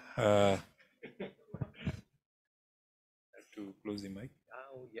 So, have to close the mic.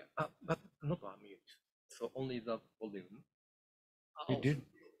 Oh, yeah, but not unmute. So only the volume.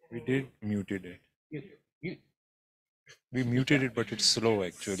 We did muted it. Mute. We muted it, but it's slow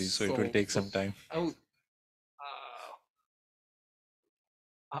actually, so it will take some time. Oh,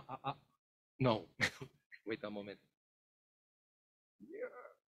 no. Wait a moment.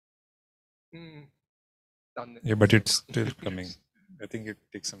 Done. Yeah, but it's still coming. I think it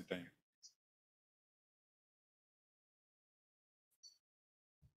takes some time.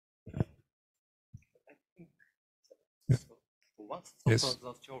 Once Yes.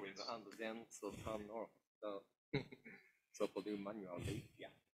 the stories and then so turn off the so do manually. Yeah.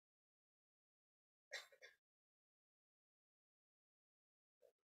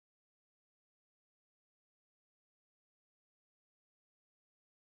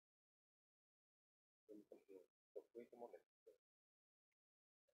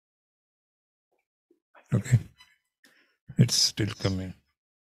 Okay. It's still coming.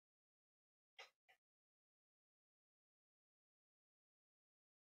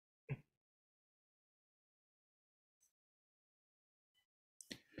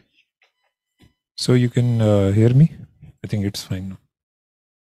 So you can hear me? I think it's fine now.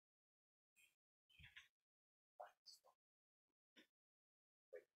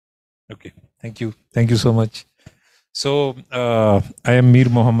 Okay. Thank you. Thank you so much. So I am Mir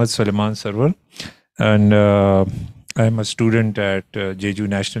Mohammad Suleiman Sarwar, and I am a student at Jeju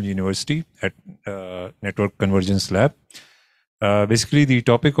National University at Network Convergence Lab. Basically, the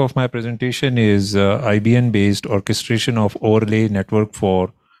topic of my presentation is IBN-based orchestration of overlay network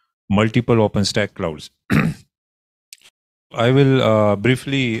for multiple OpenStack clouds. I will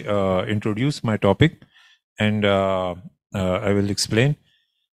briefly introduce my topic, and I will explain.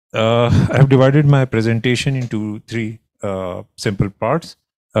 I have divided my presentation into three simple parts.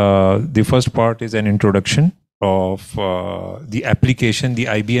 The first part is an introduction of the application, the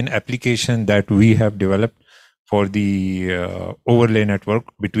IBN application that we have developed for the overlay network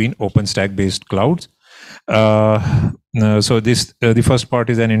between OpenStack-based clouds. So the first part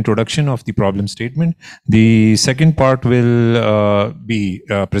is an introduction of the problem statement. The second part will be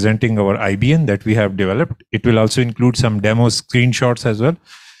presenting our IBN that we have developed. It will also include some demo screenshots as well.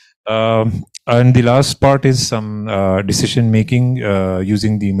 And the last part is some decision making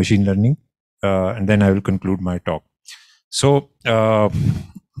using the machine learning, and then I will conclude my talk. So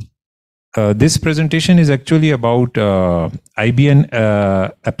this presentation is actually about IBN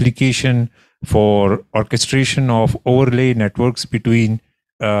application for orchestration of overlay networks between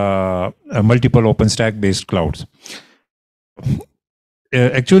multiple OpenStack-based clouds.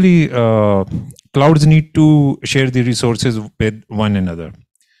 Actually, clouds need to share the resources with one another.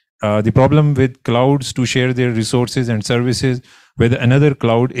 The problem with clouds to share their resources and services with another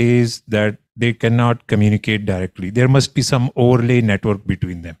cloud is that they cannot communicate directly. There must be some overlay network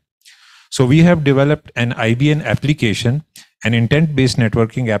between them. So we have developed an IBN application, an intent-based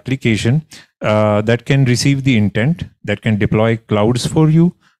networking application that can receive the intent, that can deploy clouds for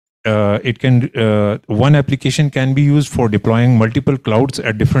you. One application can be used for deploying multiple clouds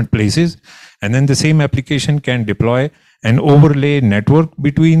at different places, and then the same application can deploy an overlay network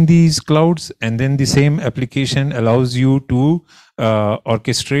between these clouds, and then the same application allows you to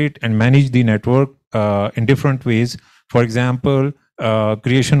orchestrate and manage the network in different ways. For example,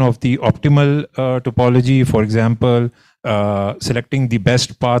 creation of the optimal topology, for example, selecting the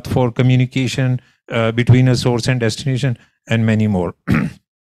best path for communication between a source and destination, and many more.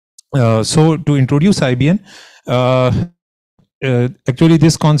 So to introduce IBN, actually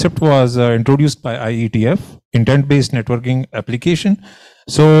this concept was introduced by IETF, intent-based networking application.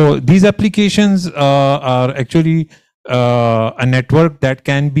 So these applications are actually a network that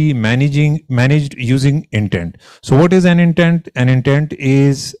can be managed using intent. So what is an intent? An intent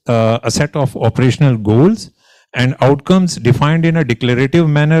is a set of operational goals and outcomes defined in a declarative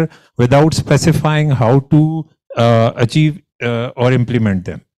manner without specifying how to achieve or implement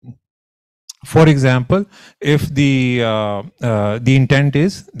them. For example, if the intent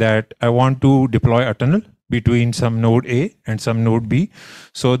is that I want to deploy a tunnel between some node A and some node B,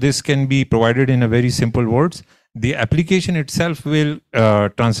 so this can be provided in a very simple words. The application itself will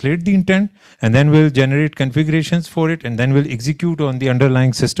translate the intent and then will generate configurations for it, and then will execute on the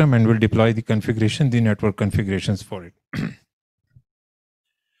underlying system and will deploy the configuration, the network configurations for it.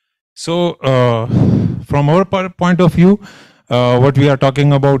 So from our point of view, what we are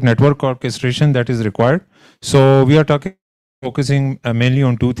talking about network orchestration that is required. So we are focusing mainly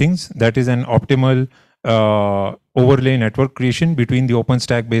on two things. That is an optimal overlay network creation between the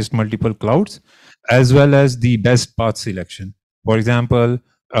OpenStack based multiple clouds, as well as the best path selection. For example,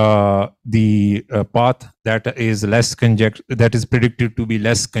 the path that is that is predicted to be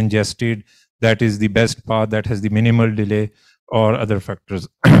less congested, that is the best path that has the minimal delay, or other factors.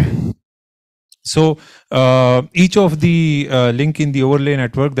 So each of the link in the overlay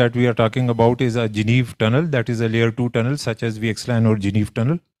network that we are talking about is a Geneve tunnel, that is a layer 2 tunnel such as VXLAN or Geneve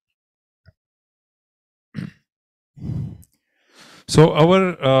tunnel. So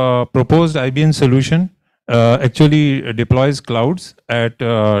our proposed IBN solution actually deploys clouds at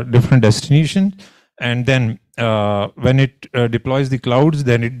different destinations, and then when it deploys the clouds,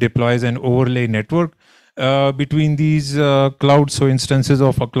 then it deploys an overlay network between these clouds. So instances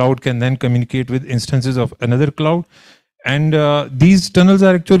of a cloud can then communicate with instances of another cloud. And these tunnels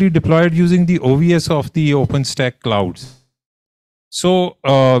are actually deployed using the OVS of the OpenStack clouds. So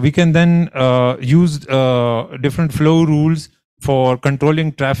we can then use different flow rules for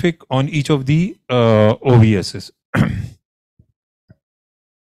controlling traffic on each of the OVSs.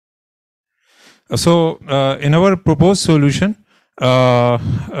 So in our proposed solution,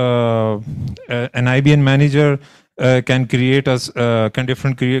 an IBN manager can create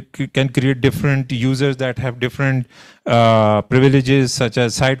different users that have different privileges, such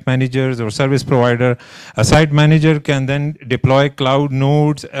as site managers or service provider. A site manager can then deploy cloud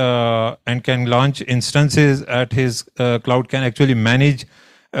nodes and can launch instances at his cloud, can actually manage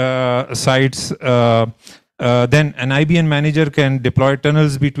sites. Then an IBN manager can deploy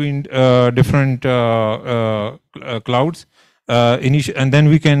tunnels between different clouds. And then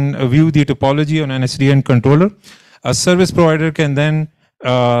we can view the topology on an SDN controller. A service provider can then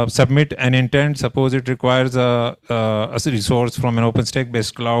submit an intent. Suppose it requires a resource from an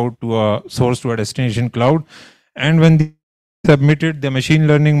OpenStack-based cloud to a source to a destination cloud. And when the submitted, the machine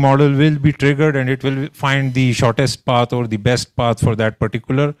learning model will be triggered and it will find the shortest path or the best path for that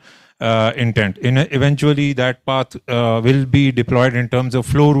particular intent. Eventually, that path will be deployed in terms of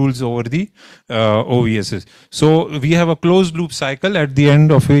flow rules over the OVSs. So we have a closed loop cycle at the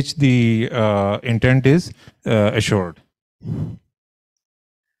end of which the intent is assured.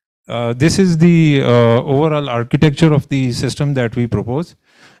 This is the overall architecture of the system that we propose.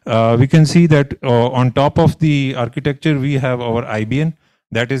 We can see that on top of the architecture, we have our IBN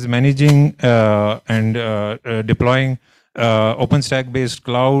that is managing and deploying OpenStack-based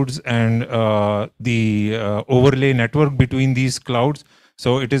clouds and the overlay network between these clouds.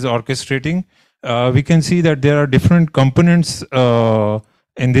 So it is orchestrating. We can see that there are different components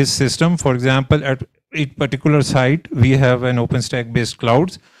in this system. For example, at each particular site, we have an OpenStack-based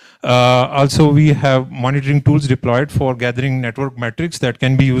clouds. Also, we have monitoring tools deployed for gathering network metrics that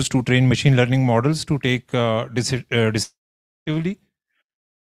can be used to train machine learning models to take decisions.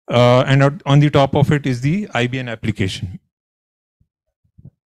 And on the top of it is the IBN application.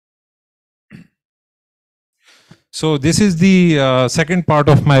 So this is the second part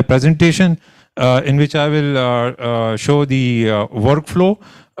of my presentation, in which I will show the workflow,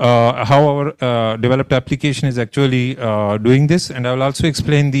 how our developed application is actually doing this, and I will also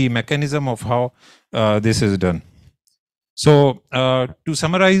explain the mechanism of how this is done. So to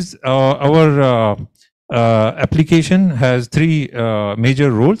summarize, our application has three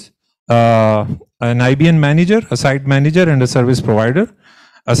major roles: an IBM manager, a site manager, and a service provider.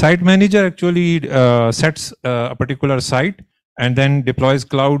 A site manager actually sets a particular site and then deploys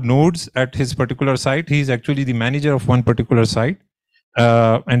cloud nodes at his particular site. He is actually the manager of one particular site.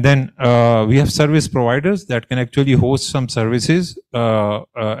 And then we have service providers that can actually host some services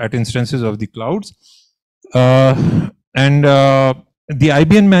at instances of the clouds. And the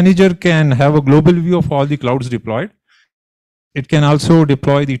IBM manager can have a global view of all the clouds deployed. It can also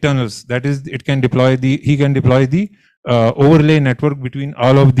deploy the tunnels. That is, he can deploy the overlay network between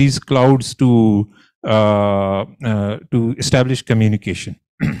all of these clouds to establish communication.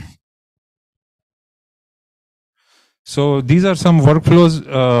 So these are some workflows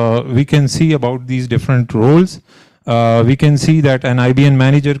we can see about these different roles. We can see that an IBM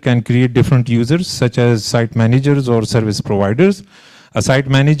manager can create different users, such as site managers or service providers. A site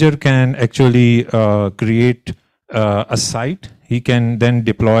manager can actually create a site. He can then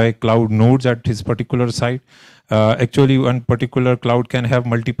deploy cloud nodes at his particular site. Actually, one particular cloud can have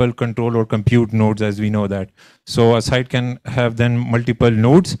multiple control or compute nodes, as we know that. So a site can have then multiple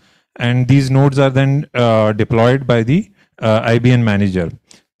nodes, and these nodes are then deployed by the IBM manager.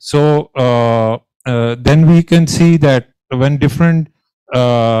 So then we can see that when different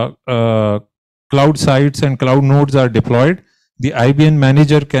cloud sites and cloud nodes are deployed, the IBM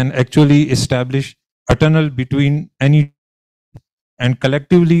manager can actually establish a tunnel between any, and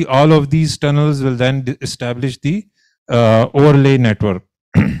collectively all of these tunnels will then establish the overlay network.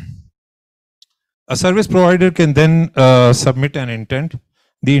 A service provider can then submit an intent.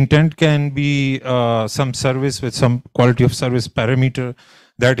 The intent can be some service with some quality of service parameter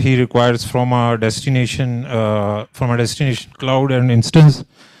that he requires from a destination cloud and instance.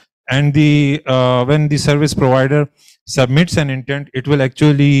 And the when the service provider submits an intent, it will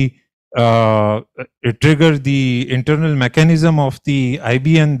actually trigger the internal mechanism of the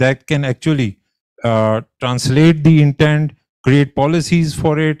IBM that can actually translate the intent, create policies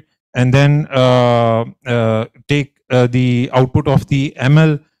for it, and then take the output of the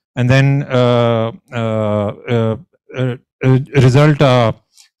ML and then result a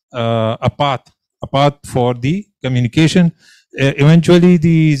path for the communication. Eventually,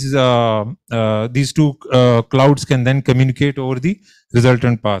 these two clouds can then communicate over the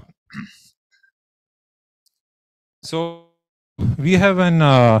resultant path. So we have an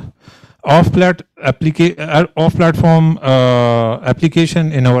off-platform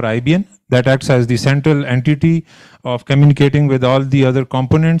application in our IBM that acts as the central entity of communicating with all the other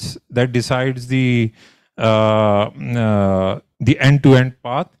components that decides the end-to-end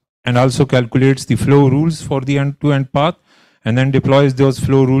path, and also calculates the flow rules for the end-to-end path, and then deploys those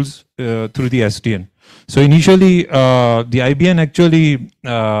flow rules through the SDN. So initially, the IBM actually,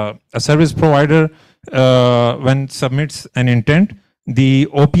 a service provider, when submits an intent, the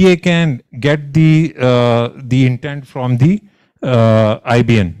OPA can get the intent from the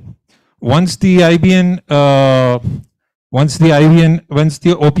IBM. Once the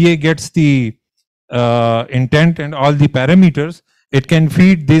OPA gets the intent and all the parameters, it can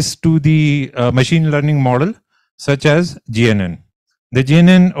feed this to the machine learning model, such as GNN. The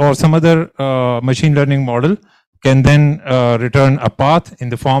GNN or some other machine learning model can then return a path in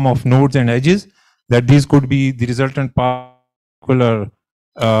the form of nodes and edges, that these could be the resultant path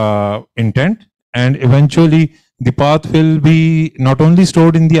intent, and eventually the path will be not only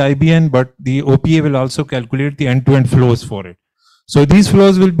stored in the IBM, but the OPA will also calculate the end-to-end flows for it. So these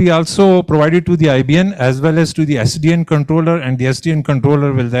flows will be also provided to the IBM as well as to the SDN controller, and the SDN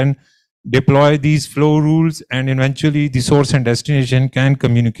controller will then deploy these flow rules, and eventually the source and destination can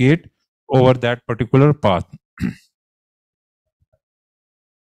communicate over that particular path.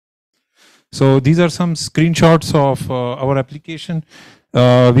 So these are some screenshots of our application.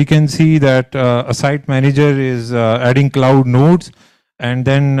 We can see that a site manager is adding cloud nodes and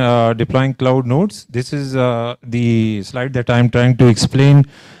then deploying cloud nodes. This is the slide that I'm trying to explain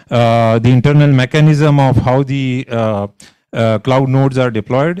the internal mechanism of how the cloud nodes are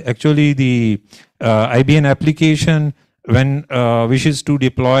deployed. Actually, the IBM application, when wishes to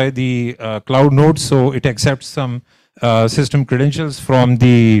deploy the cloud nodes, so it accepts some system credentials from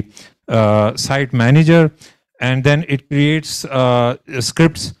the site manager, and then it creates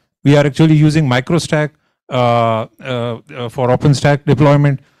scripts. We are actually using microstack for OpenStack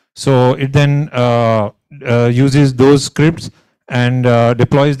deployment. So it then uses those scripts and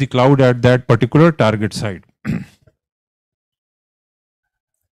deploys the cloud at that particular target site.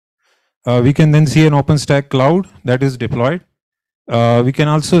 We can then see an OpenStack cloud that is deployed. We can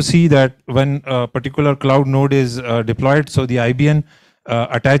also see that when a particular cloud node is deployed, so the IBN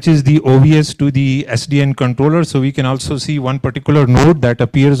attaches the OVS to the SDN controller. So we can also see one particular node that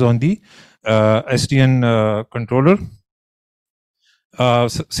appears on the SDN controller.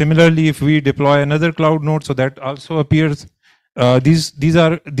 Similarly, if we deploy another cloud node, so that also appears.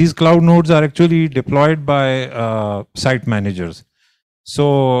 These cloud nodes are actually deployed by site managers.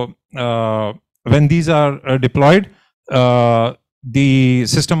 So when these are deployed, the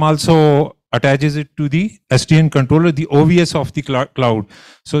system also attaches it to the SDN controller, the OVS of the cloud.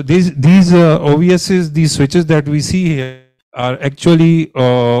 So these OVSs, these switches that we see here, are actually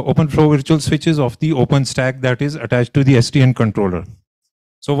OpenFlow virtual switches of the OpenStack that is attached to the SDN controller.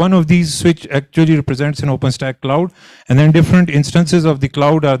 So one of these switch actually represents an OpenStack cloud, and then different instances of the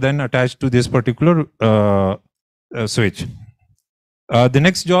cloud are then attached to this particular switch. The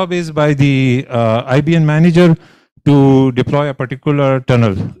next job is by the IBN manager to deploy a particular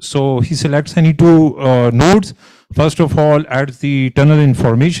tunnel. So he selects any two nodes. First of all, adds the tunnel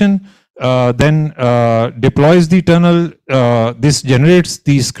information, then deploys the tunnel. This generates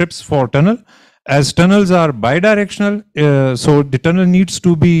the scripts for tunnel. As tunnels are bidirectional, so the tunnel needs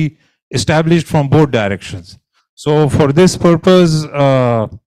to be established from both directions. So for this purpose,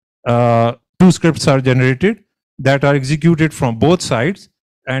 two scripts are generated that are executed from both sides,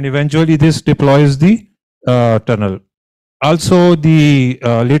 and eventually this deploys the tunnel. Also, the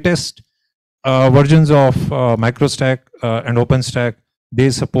latest versions of MicroStack and OpenStack,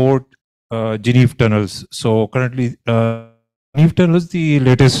 they support Geneve tunnels. So currently, Geneve tunnels, the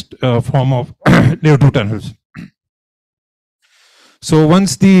latest form of layer 2 tunnels. So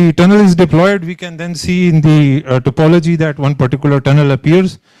once the tunnel is deployed, we can then see in the topology that one particular tunnel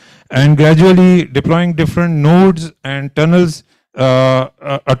appears, and gradually deploying different nodes and tunnels, a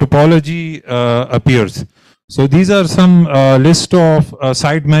topology appears. So these are some list of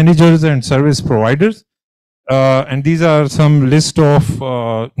site managers and service providers, and these are some list of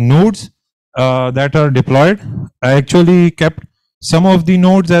nodes that are deployed. I actually kept some of the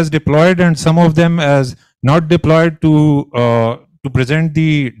nodes as deployed and some of them as not deployed to present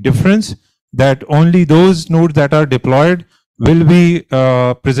the difference, that only those nodes that are deployed will be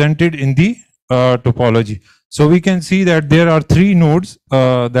presented in the topology. So we can see that there are 3 nodes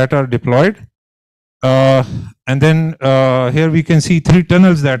that are deployed. And then here we can see 3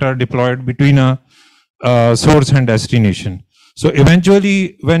 tunnels that are deployed between a source and destination. So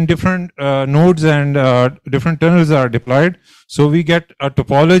eventually, when different nodes and different tunnels are deployed, so we get a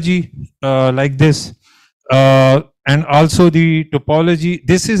topology like this. And also the topology,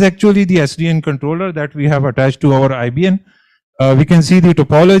 this is actually the SDN controller that we have attached to our IBN. We can see the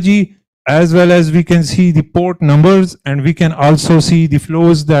topology, as well as we can see the port numbers, and we can also see the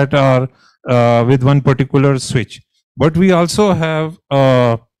flows that are with one particular switch. But we also have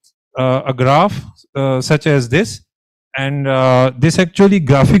a graph such as this, and this actually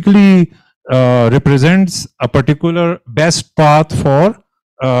graphically represents a particular best path for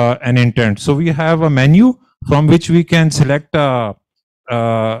an intent. So we have a menu from which we can select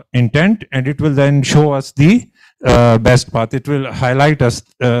intent, and it will then show us the best path. It will highlight us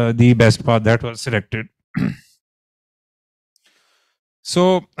the best path that was selected.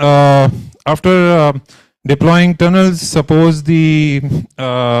 So after deploying tunnels, suppose the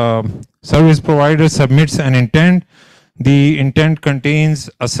service provider submits an intent. The intent contains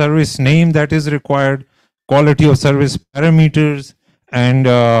a service name that is required, quality of service parameters, and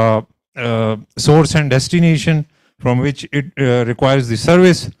source and destination from which it requires the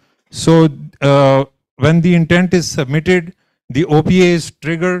service. So when the intent is submitted, the OPA is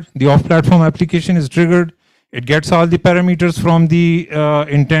triggered, the off-platform application is triggered. It gets all the parameters from the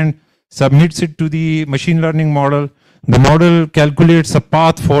intent, submits it to the machine learning model. The model calculates a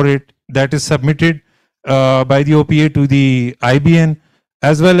path for it that is submitted by the OPA to the IBN,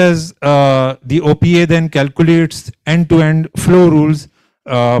 as well as the OPA then calculates end-to-end flow rules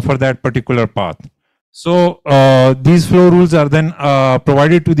for that particular path. So these flow rules are then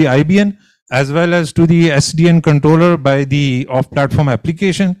provided to the IBN as well as to the SDN controller by the off-platform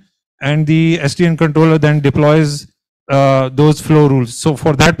application, and the SDN controller then deploys those flow rules. So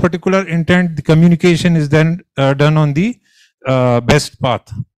for that particular intent, the communication is then done on the best path.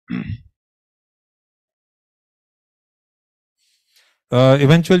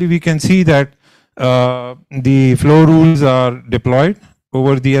 Eventually, we can see that the flow rules are deployed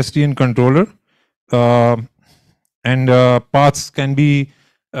over the SDN controller, and paths can be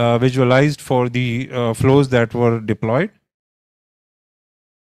visualized for the flows that were deployed.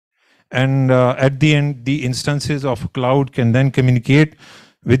 And at the end, the instances of cloud can then communicate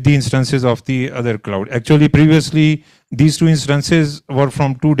with the instances of the other cloud. Actually, previously, these two instances were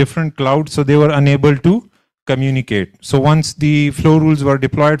from two different clouds, so they were unable to communicate. So once the flow rules were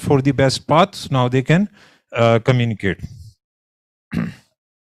deployed for the best paths, now they can communicate.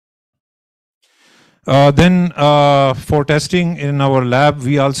 Then for testing in our lab,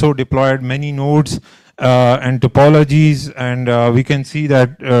 we also deployed many nodes and topologies, and we can see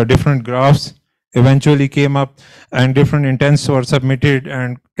that different graphs eventually came up and different intents were submitted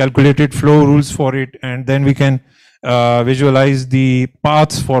and calculated flow rules for it, and then we can visualize the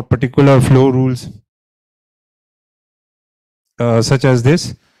paths for particular flow rules such as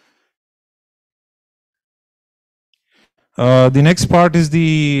this. The next part is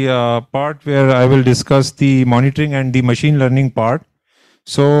the part where I will discuss the monitoring and the machine learning part.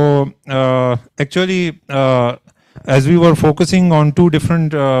 So actually, as we were focusing on two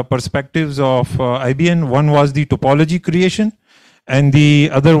different perspectives of IBN, one was the topology creation, and the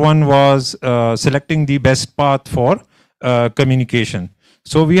other one was selecting the best path for communication.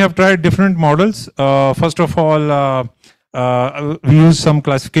 So we have tried different models. First of all, we use some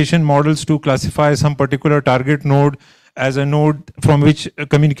classification models to classify some particular target node as a node from which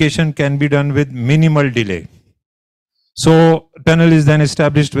communication can be done with minimal delay. So tunnel is then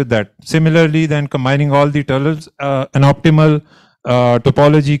established with that. Similarly, then combining all the tunnels, an optimal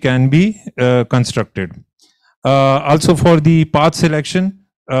topology can be constructed. Also for the path selection,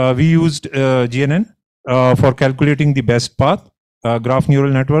 we used GNN for calculating the best path, graph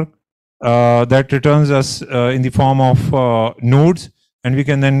neural network that returns us in the form of nodes, and we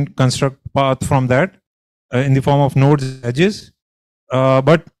can then construct path from that in the form of nodes edges.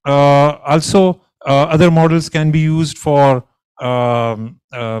 But also other models can be used for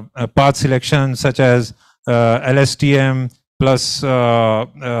path selection, such as LSTM plus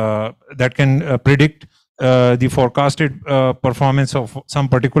that can predict the forecasted performance of some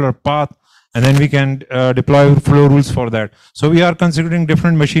particular path, and then we can deploy flow rules for that. So we are considering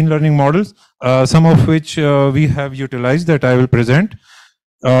different machine learning models, some of which we have utilized that I will present.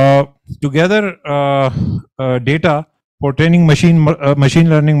 Together data for training machine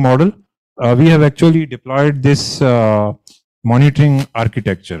learning model, we have actually deployed this monitoring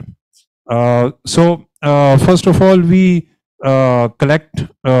architecture. So first of all, we collect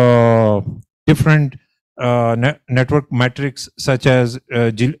different network metrics such as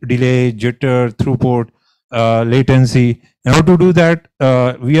delay, jitter, throughput, latency. In order to do that,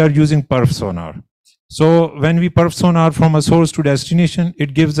 we are using perf sonar. So when we perf sonar from a source to destination,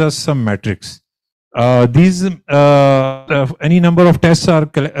 it gives us some metrics. These any number of tests are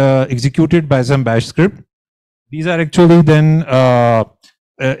executed by some bash script. These are actually then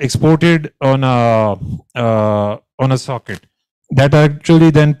exported on a socket that are actually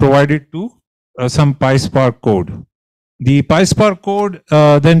then provided to some PySpark code. The PySpark code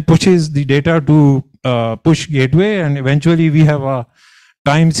then pushes the data to push gateway, and eventually we have a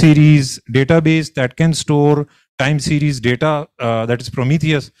time series database that can store time series data, that is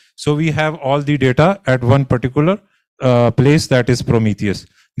Prometheus. So we have all the data at one particular place, that is Prometheus.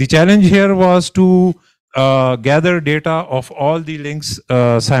 The challenge here was to gather data of all the links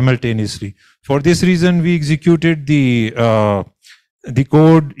simultaneously. For this reason, we executed the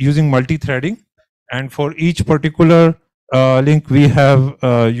code using multi-threading, and for each particular link, we have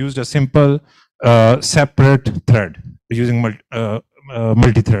used a simple separate thread using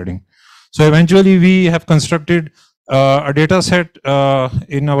multi-threading. So eventually we have constructed a data set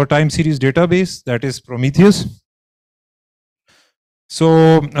in our time series database, that is Prometheus.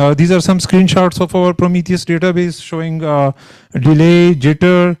 So these are some screenshots of our Prometheus database showing delay,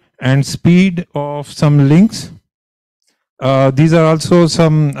 jitter, and speed of some links. These are also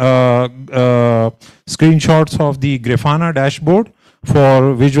some screenshots of the Grafana dashboard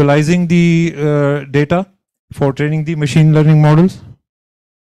for visualizing the data for training the machine learning models.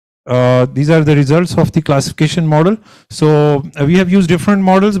 These are the results of the classification model. So we have used different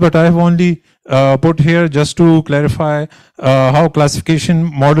models, but I have only put here just to clarify how classification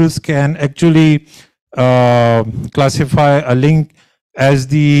models can actually classify a link as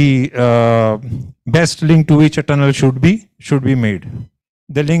the best link to which a tunnel should be made.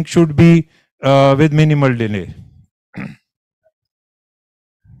 The link should be with minimal delay.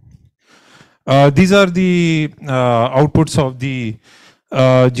 These are the outputs of the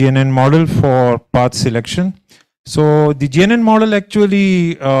GNN model for path selection. So the GNN model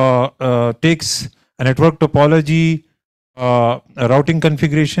actually takes a network topology, a routing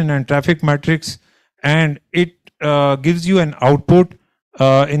configuration, and traffic metrics, and it gives you an output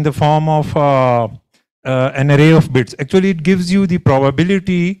in the form of an array of bits. Actually, it gives you the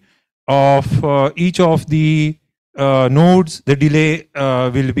probability of each of the nodes, the delay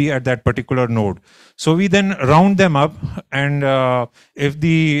will be at that particular node. So we then round them up, and if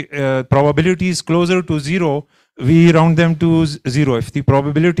the probability is closer to 0, we round them to 0. If the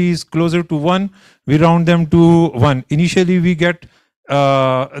probability is closer to 1, we round them to 1. Initially, we get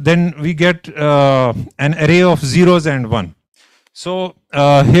then we get an array of zeros and 1. So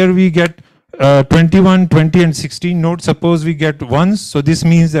here we get 21, 20, and 16 nodes. Suppose we get ones. So this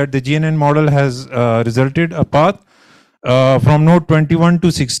means that the GNN model has resulted a path from node 21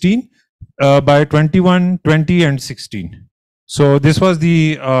 to 16 by 21, 20, and 16. So this was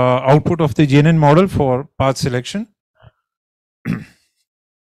the output of the GNN model for path selection.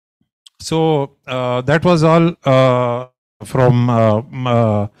 So that was all from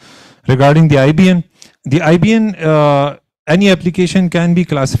regarding the IBN. The IBN, any application can be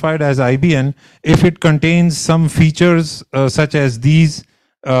classified as IBN if it contains some features such as these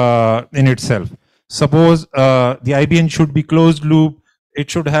in itself. Suppose the IBN should be closed loop,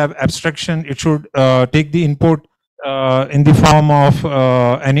 it should have abstraction, it should take the input in the form of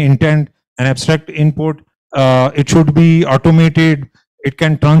an intent, an abstract input, it should be automated, it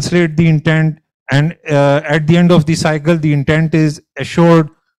can translate the intent, and at the end of the cycle, the intent is assured,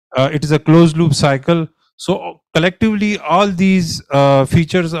 it is a closed loop cycle. So collectively, all these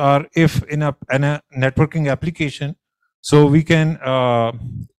features are if in a networking application, so we can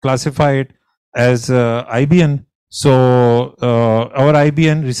classify it as IBN. So our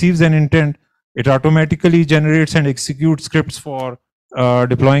IBN receives an intent, it automatically generates and executes scripts for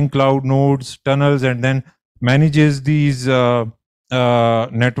deploying cloud nodes, tunnels, and then manages these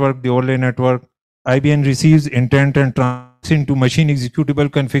network, the overlay network. IBN receives intent and translates into machine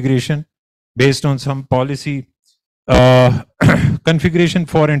executable configuration based on some policy. Configuration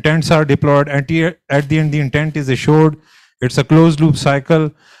for intents are deployed. At the end, the intent is assured. It's a closed loop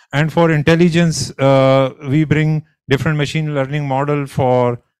cycle. And for intelligence, we bring different machine learning model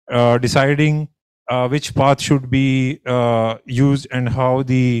for deciding which path should be used and how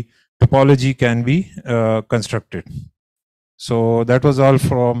the topology can be constructed. So that was all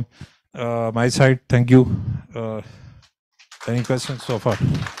from my side. Thank you. Any questions so far?